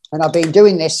 Mm-hmm. And I've been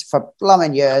doing this for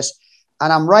blooming years.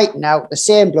 And I'm writing out the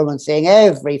same blooming thing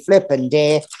every flipping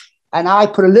day. And I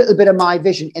put a little bit of my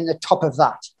vision in the top of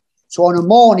that. So on a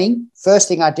morning, first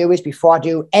thing I do is, before I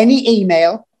do any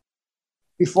email,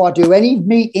 before I do any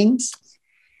meetings,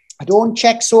 I don't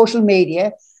check social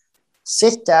media,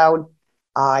 sit down,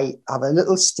 I have a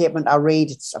little statement I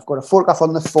read. I've got a photograph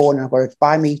on the phone and I've got it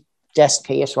by me desk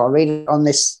here. So I read it on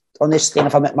this thing.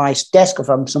 If I'm at my desk, if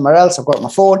I'm somewhere else, I've got my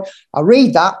phone. I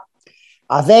read that.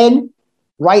 I then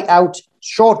write out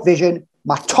short vision,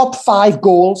 my top 5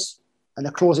 goals and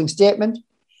a closing statement.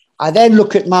 I then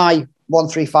look at my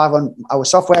 135 on our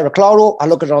software, Reclaro. I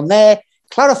look at it on there,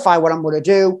 clarify what I'm going to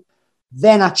do.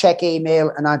 Then I check email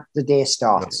and the day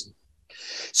starts.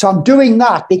 So I'm doing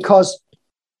that because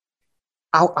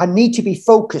I need to be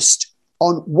focused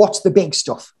on what's the big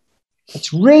stuff.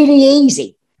 It's really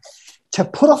easy to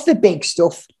put off the big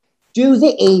stuff, do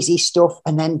the easy stuff,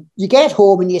 and then you get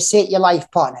home and you say to your life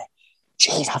partner,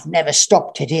 geez, I've never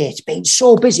stopped today. It's been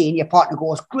so busy. And your partner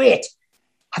goes, great.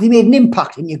 Have you made an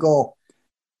impact? And you go,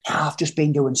 no, I've just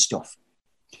been doing stuff.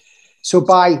 So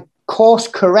by course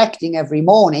correcting every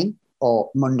morning or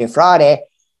Monday, Friday,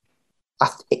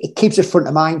 it keeps it front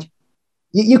of mind.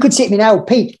 You could say to me now,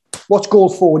 Pete, what's goal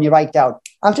 4 when you write down?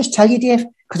 I'll just tell you, Dave,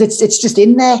 because it's just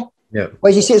in there. Yeah.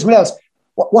 Whereas you say to someone else,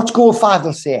 what's goal 5?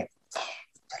 They'll say,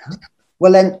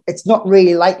 well, then it's not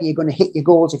really likely you're going to hit your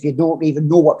goals if you don't even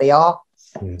know what they are.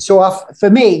 Mm. So for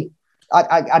me,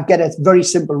 I'd get a very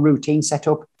simple routine set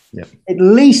up. Yeah. At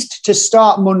least to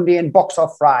start Monday and box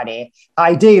off Friday.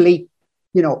 Ideally,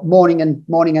 morning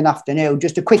and afternoon,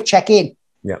 just a quick check-in.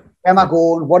 Yeah. Where am I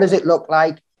going? What does it look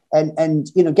like? And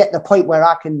get the point where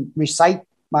I can recite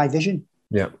my vision.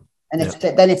 Yeah. And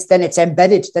then it's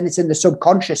embedded, then it's in the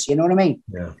subconscious, you know what I mean?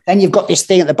 Yeah. Then you've got this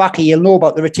thing at the back of you, you'll know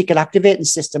about the reticular activating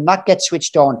system, that gets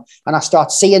switched on, and I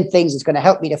start seeing things. It's going to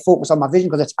help me to focus on my vision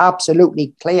because it's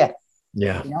absolutely clear.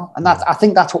 Yeah. You know, and I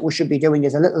think that's what we should be doing,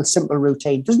 is a little simple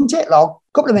routine. Doesn't take long,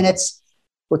 a couple of minutes,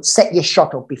 but set your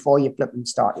shot up before you flip and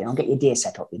start, you know, get your day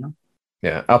set up, you know?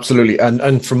 Yeah, absolutely.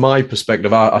 And from my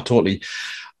perspective, I totally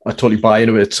buy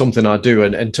into it. It's something I do.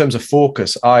 And in terms of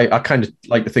focus, I kind of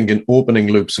like to think in opening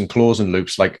loops and closing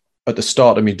loops. Like at the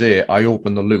start of my day, I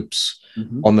open the loops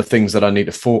on the things that I need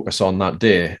to focus on that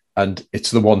day. And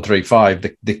it's the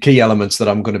 135, the key elements that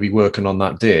I'm going to be working on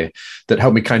that day that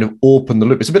help me kind of open the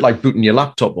loop. It's a bit like booting your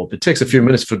laptop up. It takes a few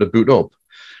minutes for it to boot up.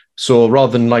 So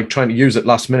rather than like trying to use it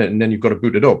last minute and then you've got to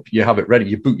boot it up, you have it ready.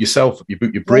 You boot yourself up, you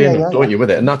boot your brain up, don't you,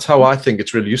 with it? And that's how I think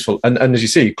it's really useful. And as you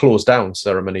see, close down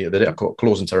ceremony of the day, I call it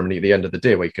closing ceremony at the end of the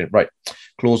day, where you can,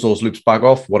 close those loops back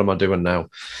off. What am I doing now?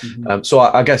 So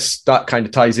I guess that kind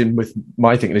of ties in with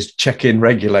my thinking, is check in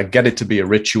regular, get it to be a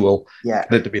ritual,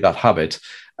 get it to be that habit.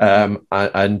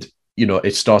 And you know,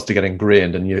 it starts to get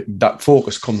ingrained and that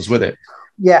focus comes with it.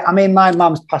 Yeah, I mean, my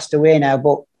mum's passed away now,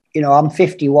 but, you know, I'm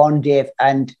 51, Dave,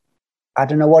 and I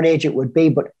don't know what age it would be,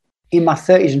 but in my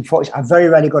 30s and 40s, I very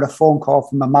rarely got a phone call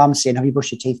from my mum saying, have you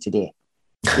brushed your teeth today?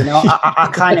 You know, I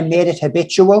kind of made it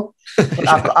habitual. But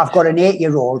I've got an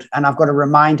 8-year-old and I've got to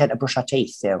remind her to brush her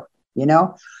teeth still, you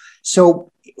know?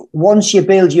 So once you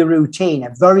build your routine,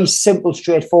 a very simple,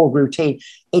 straightforward routine,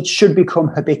 it should become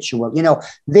habitual. You know,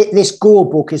 this goal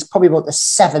book is probably about the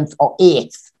 7th or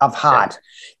 8th I've had.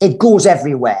 Yeah. It goes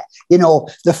everywhere. You know,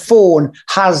 the phone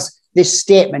has this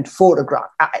statement, photograph.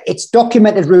 It's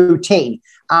documented routine.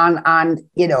 And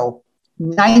you know,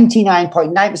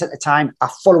 99.9% of the time, I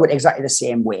follow it exactly the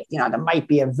same way. You know, there might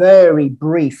be a very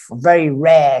brief, very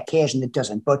rare occasion that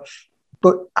doesn't, but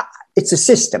it's a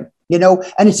system, you know,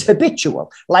 and it's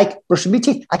habitual. Like brushing my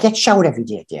teeth. I get showered every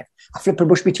day, Dave. I flip and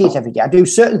brush my teeth every day. I do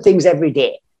certain things every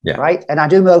day, right? And I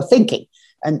do them without thinking.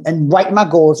 And writing my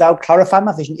goals out, clarifying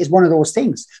my vision is one of those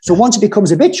things. So once it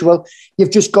becomes habitual, you've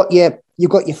just got your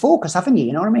focus, haven't you?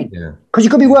 You know what I mean? Yeah. Because you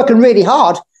could be working really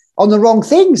hard on the wrong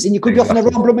things and you could be off in the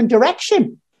wrong blooming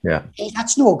direction. Yeah. Hey,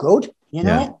 that's no good, you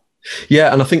know?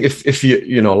 Yeah. And I think if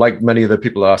you know, like many of the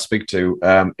people I speak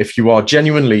to, if you are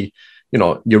genuinely, you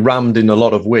know, you're rammed in a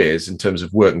lot of ways in terms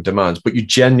of work and demands, but you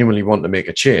genuinely want to make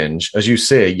a change, as you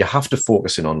say, you have to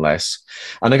focus in on less.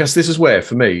 And I guess this is where,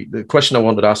 for me, the question I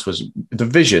wanted to ask was the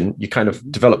vision. You kind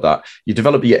of develop that. You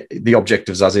develop the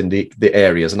objectives as in the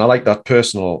areas. And I like that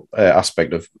personal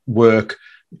aspect of work,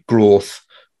 growth,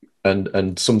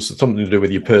 and something to do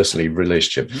with your personally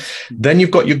relationship. Then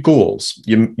you've got your goals,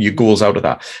 your goals out of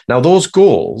that. Now, those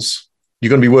goals, you're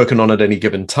going to be working on at any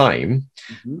given time.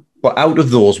 But out of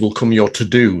those will come your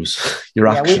to-dos, your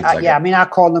actions. I mean, I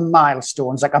call them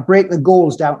milestones. Like I break the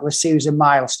goals down to a series of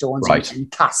milestones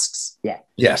and tasks. Yeah.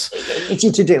 Yes. It's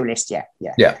your to-do list.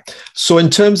 Yeah. So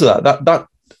in terms of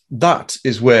that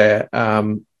is where,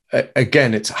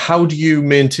 again, it's how do you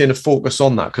maintain a focus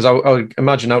on that? Because I would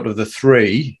imagine out of the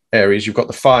 3 areas, you've got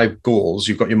the 5 goals,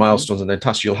 you've got your milestones and then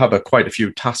tasks, you'll have quite a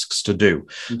few tasks to do.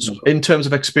 So in terms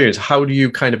of experience, how do you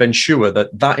kind of ensure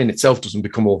that in itself doesn't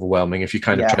become overwhelming if you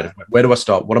kind of try to, where do I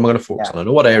start? What am I going to focus on? I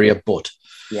know what area, but.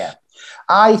 Yeah.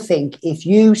 I think if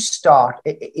you start,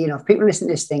 you know, if people listen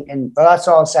to this thinking, well, that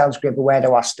all sounds great, but where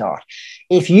do I start?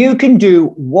 If you can do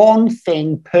one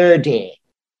thing per day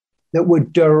that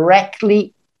would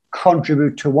directly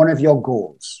contribute to one of your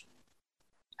goals,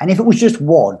 and if it was just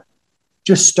one,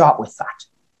 just start with that.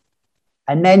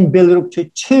 And then build it up to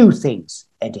 2 things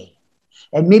a day.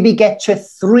 And maybe get to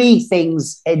 3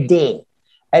 things a day.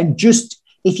 And just,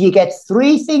 if you get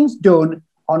 3 things done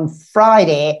on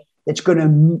Friday, that's going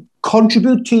to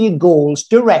contribute to your goals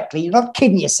directly. You're not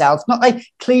kidding yourself. Not like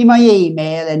clean my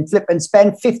email and flip and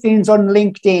spend 15s on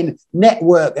LinkedIn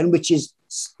network, and which is,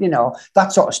 you know,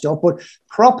 that sort of stuff. But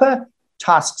proper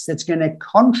tasks that's going to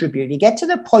contribute. You get to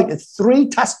the point of 3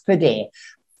 tasks per day,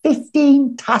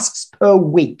 15 tasks per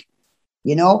week,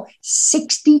 you know,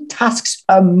 60 tasks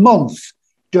a month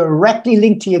directly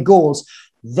linked to your goals,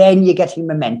 then you're getting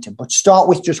momentum. But start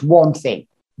with just one thing.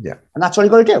 Yeah. And that's all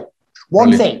you've got to do.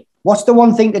 One thing. What's the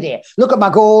one thing today? Look at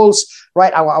my goals,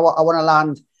 right? I want to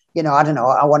land, you know, I don't know.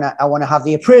 I want to have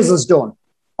the appraisals done.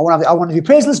 I want to have the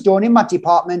appraisals done in my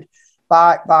department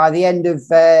by the end of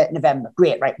November.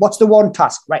 Great, right? What's the one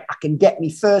task? Right, I can get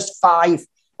me first 5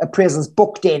 appraisals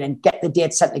booked in and get the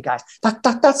date sent to the guys.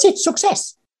 That's it,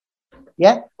 success.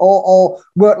 Yeah, or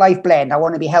work-life blend. I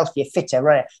want to be healthier, fitter.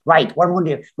 Right, what am I going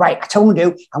to do? Right, I told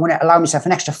you, I'm going to allow myself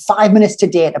an extra 5 minutes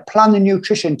today to plan the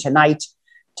nutrition tonight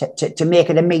to make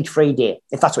it a meat-free day,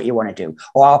 if that's what you want to do.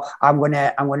 Or I'm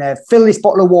gonna fill this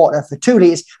bottle of water for 2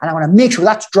 litres and I want to make sure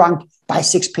that's drunk by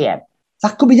 6 p.m.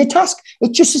 That could be the task.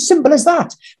 It's just as simple as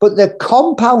that. But the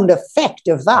compound effect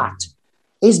of that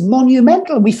is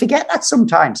monumental. We forget that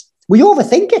sometimes. We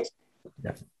overthink it.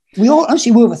 Yeah. We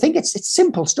overthink it. It's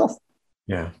simple stuff.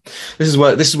 Yeah, this is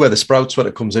where the Sprout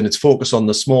Sweater comes in. It's focus on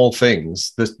the small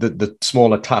things, the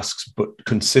smaller tasks, but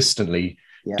consistently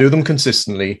do them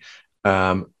consistently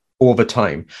over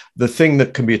time. The thing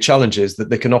that can be a challenge is that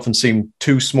they can often seem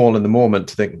too small in the moment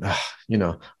to think,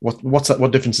 what's that?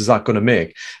 What difference is that going to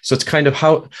make? So it's kind of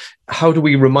how do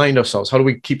we remind ourselves? How do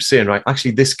we keep saying, right,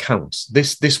 actually, this counts.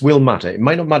 This will matter. It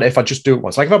might not matter if I just do it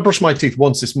once. Like if I brush my teeth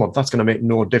once this month, that's going to make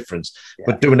no difference. Yeah.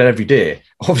 But doing it every day,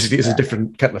 obviously, is a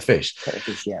different kettle of fish.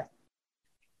 Yeah.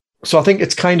 So I think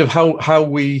it's kind of how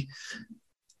we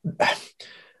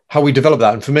develop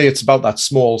that. And for me, it's about that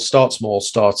small, start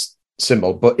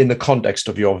simple, but in the context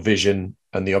of your vision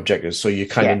and the objectives, so you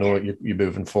kind of know you're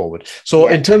moving forward. So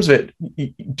in terms of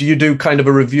it, do you do kind of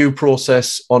a review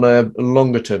process on a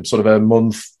longer term, sort of a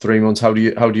month, 3 months? How do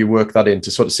you work that in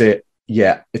to sort of say,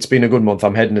 it's been a good month,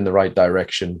 I'm heading in the right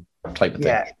direction type of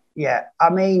thing? Yeah. I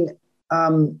mean,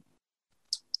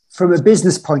 from a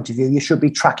business point of view, you should be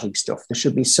tracking stuff. There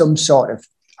should be some sort of,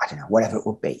 I don't know, whatever it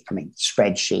would be. I mean,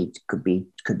 spreadsheet, could be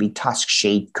task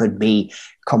sheet, could be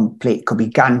complete, could be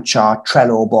Gantt chart,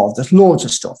 Trello board. There's loads of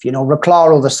stuff.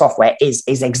 Reclaro, the software is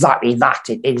exactly that.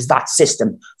 It is that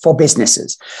system for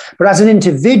businesses. But as an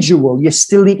individual, you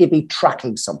still need to be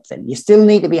tracking something. You still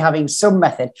need to be having some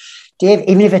method, Dave.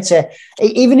 Even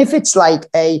if it's like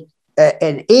an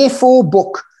A4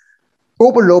 book,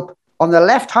 open up on the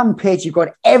left-hand page, you've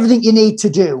got everything you need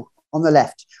to do on the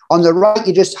left. On the right,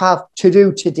 you just have to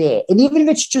do today. And even if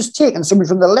it's just taking something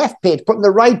from the left page, putting the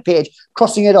right page,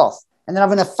 crossing it off, and then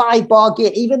having a 5-bar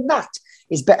gate, even that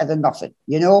is better than nothing.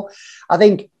 I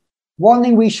think one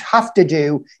thing we have to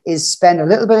do is spend a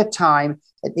little bit of time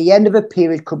at the end of a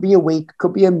period, could be a week,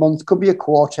 could be a month, could be a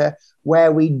quarter,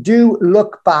 where we do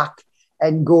look back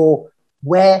and go,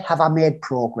 where have I made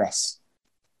progress?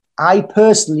 I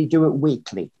personally do it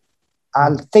weekly.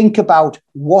 I'll think about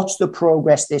what's the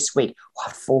progress this week. I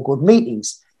had 4 good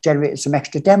meetings, generated some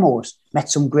extra demos, met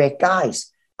some great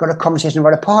guys, got a conversation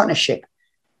about a partnership,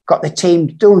 got the team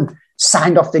done,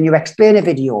 signed off the new explainer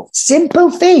video.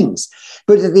 Simple things.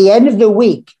 But at the end of the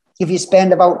week, if you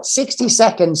spend about 60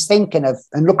 seconds thinking of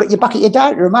and look at your back at your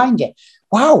diary to remind you,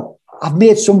 wow, I've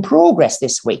made some progress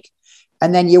this week.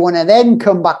 And then you want to then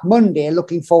come back Monday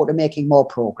looking forward to making more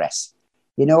progress.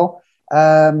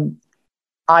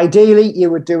 Ideally,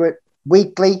 you would do it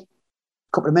weekly, a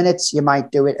couple of minutes. You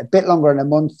might do it a bit longer in a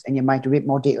month, and you might do it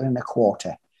more detail in a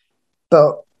quarter.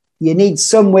 But you need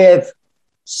some way of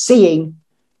seeing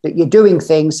that you're doing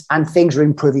things and things are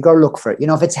improving. You've got to look for it.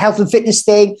 If it's a health and fitness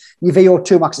thing, your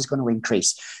VO2 max is going to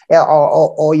increase.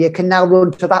 Or you can now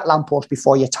run to that lamppost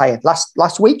before you're tired.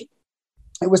 Last week,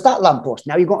 it was that lamppost.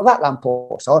 Now you've got that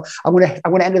lamppost. Or I'm going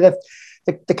to enter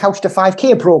the Couch to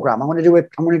 5K program. I'm going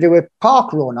to do a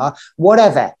park run or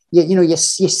whatever. You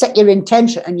set your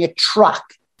intention and you track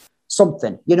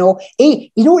something. You know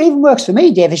what even works for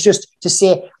me, Dave, is just to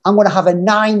say I'm going to have a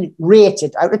 9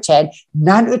 out of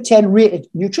 10 rated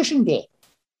nutrition day.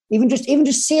 Even just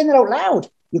saying it out loud,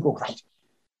 you go, right,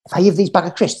 if I have these bag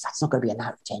of crisps, that's not going to be a 9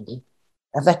 out of 10 day.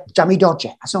 Have that jammy dodger,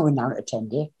 that's not going to be a 9 out of 10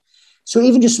 day. So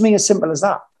even just something as simple as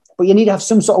that. But you need to have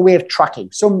some sort of way of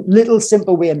tracking, some little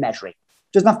simple way of measuring.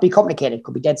 It doesn't have to be complicated. It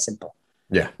could be dead simple.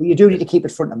 Yeah. But you do need to keep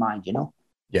it front of mind,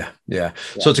 Yeah.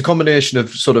 So it's a combination of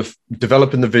sort of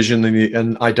developing the vision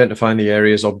and identifying the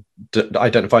areas of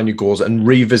identifying your goals and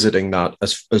revisiting that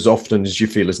as often as you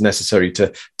feel is necessary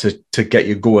to get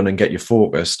you going and get you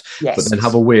focused. Yes. But then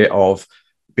have a way of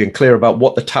being clear about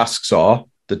what the tasks are,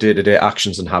 the day-to-day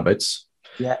actions and habits.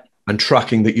 Yeah. And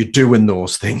tracking that you're doing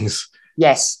those things.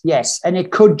 Yes. And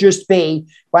it could just be,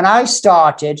 when I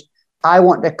started, I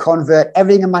wanted to convert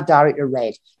everything in my diary to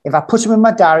red. If I put something in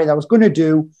my diary that I was going to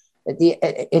do,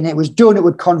 and it was done, it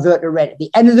would convert to red. At the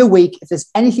end of the week, if there's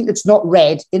anything that's not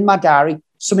red in my diary,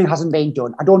 something hasn't been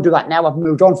done. I don't do that now. I've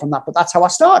moved on from that, but that's how I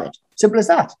started. Simple as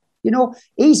that.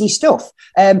 Easy stuff.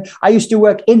 I used to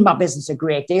work in my business a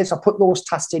great deal, so I put those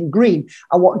tasks in green.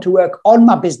 I wanted to work on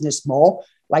my business more,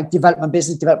 like develop my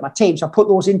business, develop my team. So I put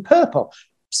those in purple.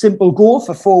 Simple goal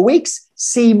for 4 weeks,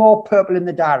 see more purple in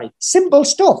the diary. Simple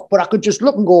stuff, but I could just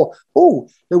look and go, oh,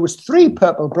 there was 3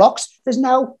 purple blocks. There's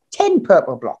now 10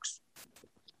 purple blocks.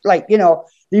 There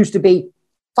used to be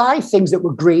 5 things that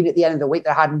were green at the end of the week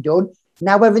that I hadn't done.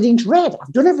 Now everything's red.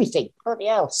 I've done everything. Bloody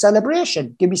hell,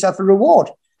 celebration. Give myself a reward.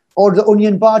 or the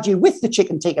onion bhaji with the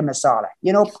chicken tikka masala.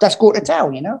 Let's go to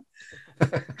town,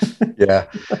 Yeah,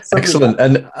 excellent.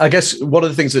 And I guess one of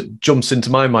the things that jumps into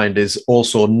my mind is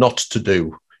also not to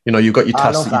do. You've got your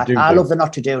tasks. I love that. I love the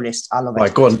not to do list. I love it.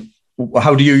 Right, go on.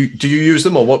 How do you use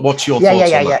them, or what's your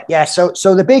thoughts on that? Yeah.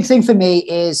 So the big thing for me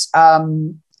is I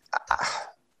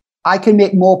can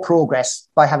make more progress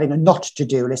by having a not to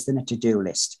do list than a to do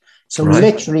list. So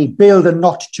literally build a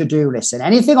not to do list, and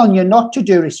anything on your not to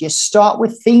do list, you start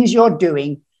with things you're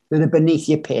doing that are beneath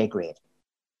your pay grade.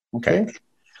 Okay.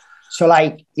 So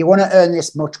like, you want to earn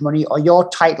this much money, or your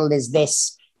title is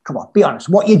this. Come on, be honest.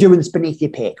 What you're doing is beneath your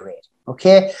pay grade.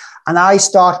 Okay. And I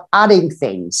start adding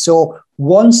things. So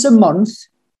once a month,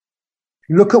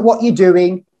 look at what you're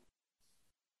doing,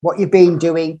 what you've been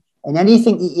doing, and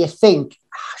anything that you think,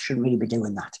 I shouldn't really be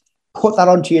doing that. Put that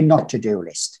onto your not to do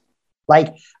list.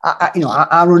 Like,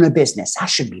 I run a business. I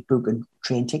shouldn't be booking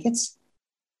train tickets.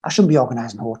 I shouldn't be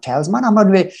organising hotels, man.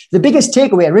 The biggest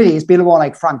takeaway really is being one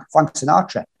like Frank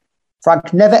Sinatra.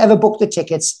 Frank never ever booked the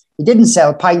tickets. He didn't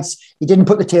sell pints. He didn't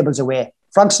put the tables away.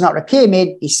 Frank Sinatra came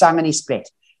in, he sang and he split.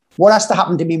 What has to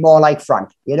happen to be more like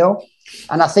Frank,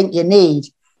 And I think you need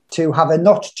to have a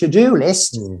not to do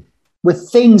list with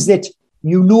things that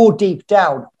deep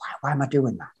down, why am I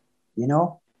doing that?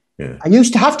 Yeah. I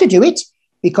used to have to do it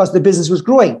because the business was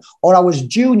growing, or I was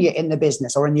junior in the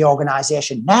business or in the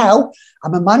organization. Now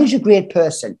I'm a manager grade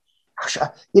person.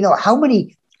 How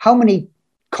many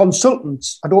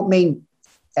consultants, I don't mean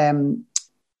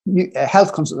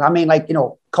health consultants, I mean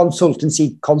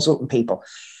consultant people.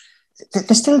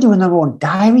 They're still doing their own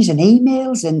diaries and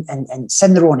emails and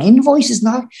send their own invoices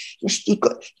now. You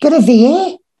get a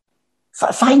VA.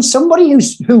 Find somebody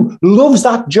who loves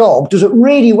that job, does it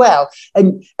really well,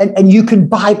 and you can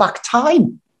buy back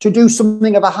time to do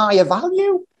something of a higher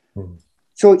value.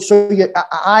 So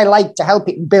I like to help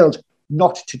people build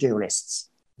not to-do lists.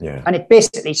 Yeah. And it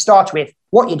basically starts with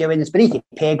what you're doing that's beneath your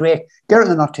pay grade, get on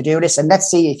the not to-do list, and let's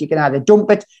see if you can either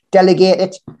dump it, delegate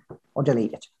it, or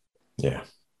delete it. Yeah.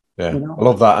 Yeah, I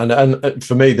love that. And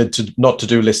for me, the not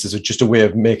to-do list is just a way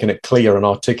of making it clear and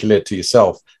articulate to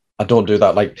yourself. I don't do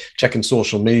that. Like checking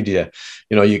social media,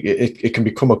 it can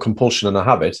become a compulsion and a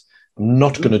habit. I'm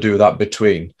not going to do that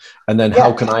between. And then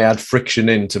how can I add friction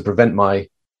in to prevent my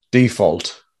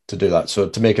default to do that? So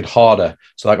to make it harder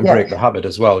so I can break the habit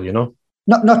as well,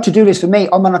 Not to do list for me.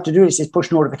 On my not to do list is push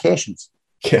notifications.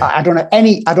 Yeah. I don't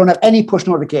have any push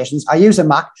notifications. I use a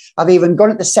Mac. I've even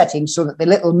gone at the settings so that the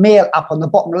little mail app on the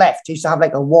bottom left used to have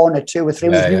like a 1 or 2 or 3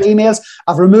 with new emails.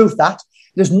 I've removed that.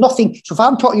 There's nothing. So if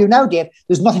I'm talking to you now, Dave,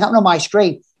 there's nothing happening on my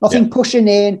screen. Nothing pushing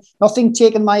in. Nothing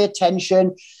taking my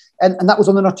attention. And that was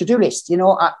on the not to do list.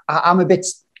 I'm a bit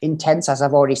intense, as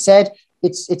I've already said.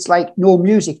 It's like no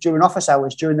music during office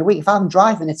hours during the week. If I'm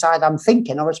driving, it's either I'm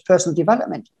thinking or it's personal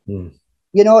development.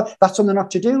 That's on the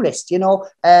not to do list.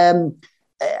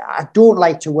 I don't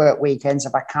like to work weekends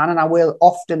if I can, and I will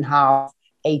often have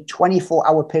a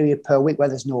 24-hour period per week where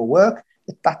there's no work.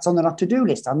 That's on the not to do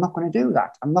list. I'm not going to do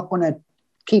that. I'm not going to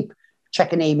keep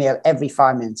checking email every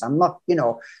 5 minutes. I'm not.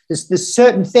 There's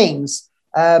certain things.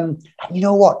 And you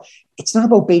know what? It's not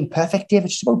about being perfect, Dave.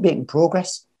 It's just about making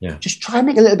progress. Yeah. Just try and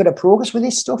make a little bit of progress with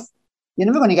this stuff. You're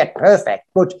never going to get perfect,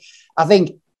 but I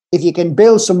think if you can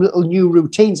build some little new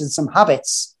routines and some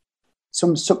habits,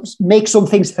 make some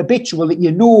things habitual that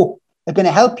are going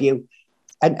to help you,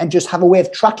 and just have a way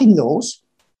of tracking those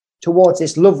towards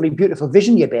this lovely, beautiful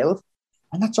vision you build,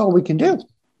 and that's all we can do,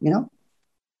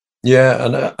 Yeah,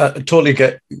 and I totally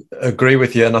agree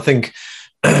with you, and I think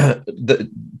that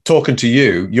talking to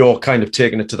you're kind of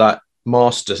taking it to that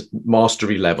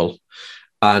mastery level.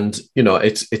 And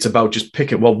it's about just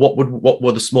picking. Well, what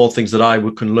were the small things that I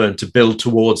can learn to build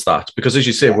towards that? Because as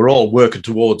you say, we're all working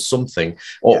towards something,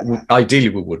 or ideally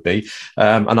we would be.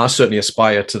 And I certainly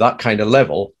aspire to that kind of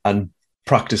level and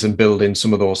practice and build in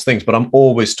some of those things. But I'm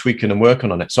always tweaking and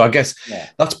working on it. So I guess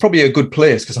that's probably a good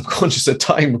place, because I'm conscious of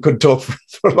time. We could talk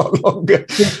for a lot longer.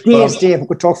 Days, Dave. We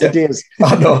could talk for days.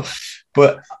 I know,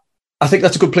 but I think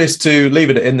that's a good place to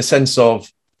leave it, in the sense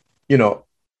of,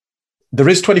 there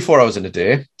is 24 hours in a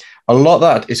day. A lot of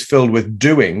that is filled with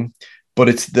doing, but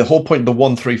it's the whole point of the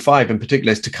 135 in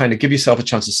particular is to kind of give yourself a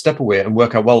chance to step away and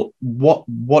work out, well,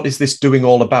 what is this doing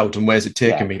all about, and where's it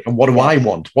taking me, and what do I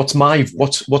want? What's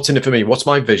in it for me? What's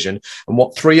my vision, and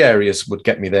what 3 areas would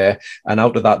get me there? And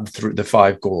out of that, the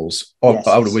 5 goals, out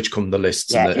of which come the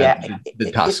lists and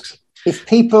the tasks. If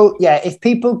people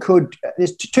could,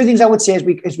 there's 2 things I would say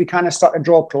as we kind of start to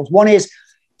draw close. One is,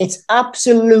 it's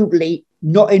absolutely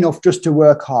not enough just to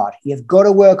work hard. You've got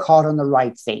to work hard on the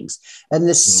right things. And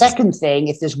the second thing,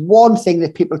 if there's one thing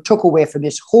that people took away from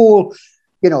this whole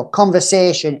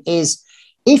conversation is,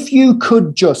 if you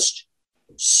could just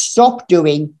stop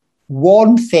doing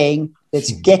one thing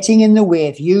that's getting in the way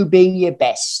of you being your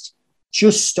best,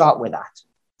 just start with that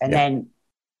and then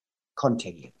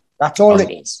continue. That's all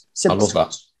it is. Simple. I love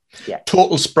that. Yeah.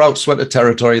 Total Sprout Sweater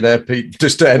territory there, Pete.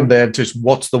 Just to end there, just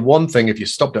what's the one thing if you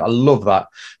stopped it? I love that,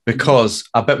 because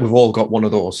I bet we've all got one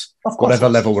of those, whatever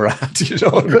level we're at.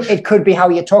 It could be how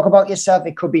you talk about yourself.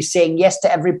 It could be saying yes to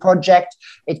every project.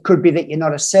 It could be that you're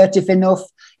not assertive enough.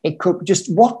 It could just,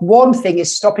 what one thing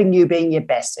is stopping you being your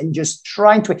best and just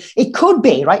trying to, it could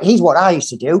be, right? Here's what I used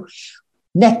to do.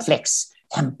 Netflix,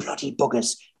 them bloody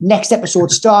buggers. Next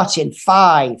episode starts in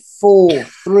 5, 4,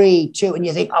 3, 2, and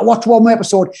you think, I watch one more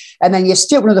episode, and then you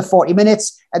stay up another 40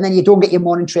 minutes, and then you don't get your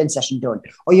morning train session done,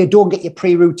 or you don't get your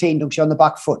pre-routine done because you're on the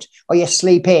back foot, or you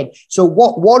sleep in. So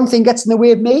what one thing gets in the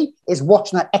way of me is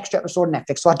watching that extra episode on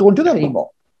Netflix. So I don't do that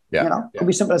anymore. Yeah, It could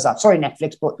be simple as that. Sorry,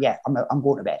 Netflix, but yeah, I'm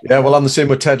going to bed. Yeah, well, I'm the same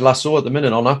with Ted Lasso at the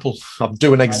minute on Apple. I'm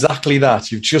doing exactly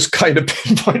that. You've just kind of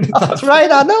pinpointed that. That's right,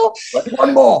 I know.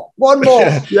 One more.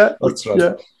 Yeah, that's right.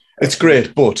 Yeah. It's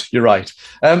great, but you're right.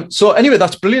 So anyway,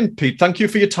 that's brilliant, Pete. Thank you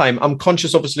for your time. I'm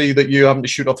conscious, obviously, that you having to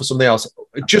shoot off for something else.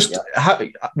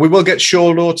 We will get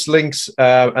show notes, links,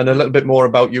 and a little bit more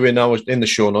about you in the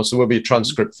show notes. There will be a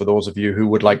transcript for those of you who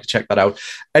would like to check that out.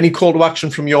 Any call to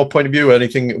action from your point of view?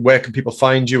 Anything? Where can people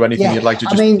find you? Anything you'd like to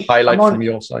just highlight from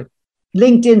your side?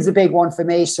 LinkedIn's a big one for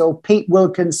me. So Pete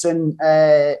Wilkinson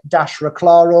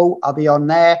Reclaro. I'll be on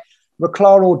there.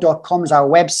 Reclaro.com is our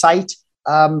website.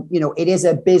 It is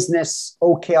a business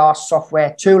OKR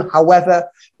software tool. However,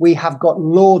 we have got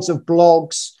loads of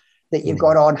blogs that you've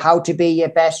got on how to be your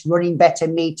best, running better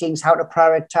meetings, how to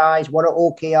prioritize, what are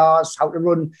OKRs, how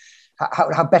to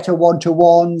have better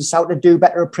one-to-ones, how to do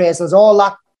better appraisals, all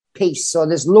that piece. So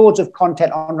there's loads of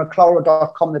content on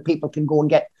reclaro.com that people can go and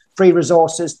get free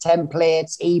resources,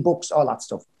 templates, ebooks, all that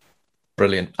stuff.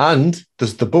 Brilliant. And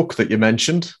there's the book that you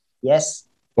mentioned. Yes.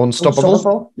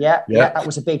 Unstoppable. Yeah, that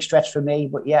was a big stretch for me,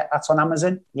 but yeah, that's on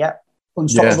Amazon. Yeah,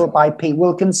 Unstoppable by Pete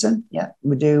Wilkinson. Yeah,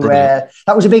 we do.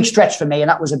 That was a big stretch for me, and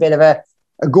that was a bit of a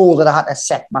goal that I had to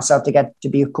set myself to get to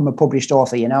become a published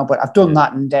author. But I've done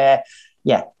that, and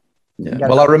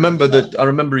Well, I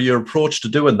remember your approach to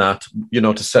doing that.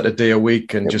 To set a day a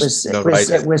week and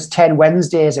it was 10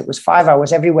 Wednesdays. It was 5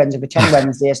 hours every Wednesday for 10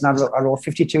 Wednesdays, and I wrote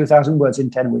 52,000 words in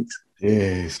 10 weeks.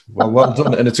 Yes, well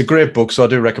done, and it's a great book, so I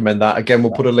do recommend that. Again,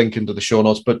 we'll put a link into the show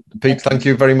notes. But Pete, thank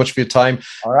you very much for your time.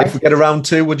 All right. If we get around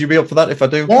to, would you be up for that? If I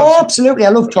do, yeah, absolutely. I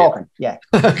love talking. Yeah,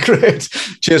 great.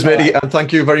 Cheers, matey, and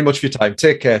thank you very much for your time.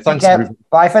 Take care. Thanks.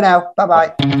 Bye for now. Bye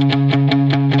bye.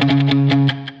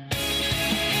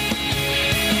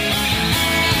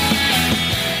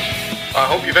 I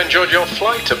hope you've enjoyed your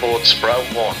flight aboard Sprout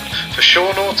One. For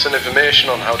show notes and information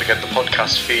on how to get the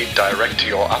podcast feed direct to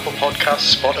your Apple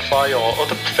Podcasts, Spotify, or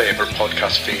other favourite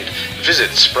podcast feed,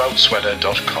 visit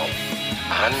sproutsweater.com.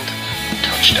 And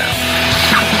touchdown.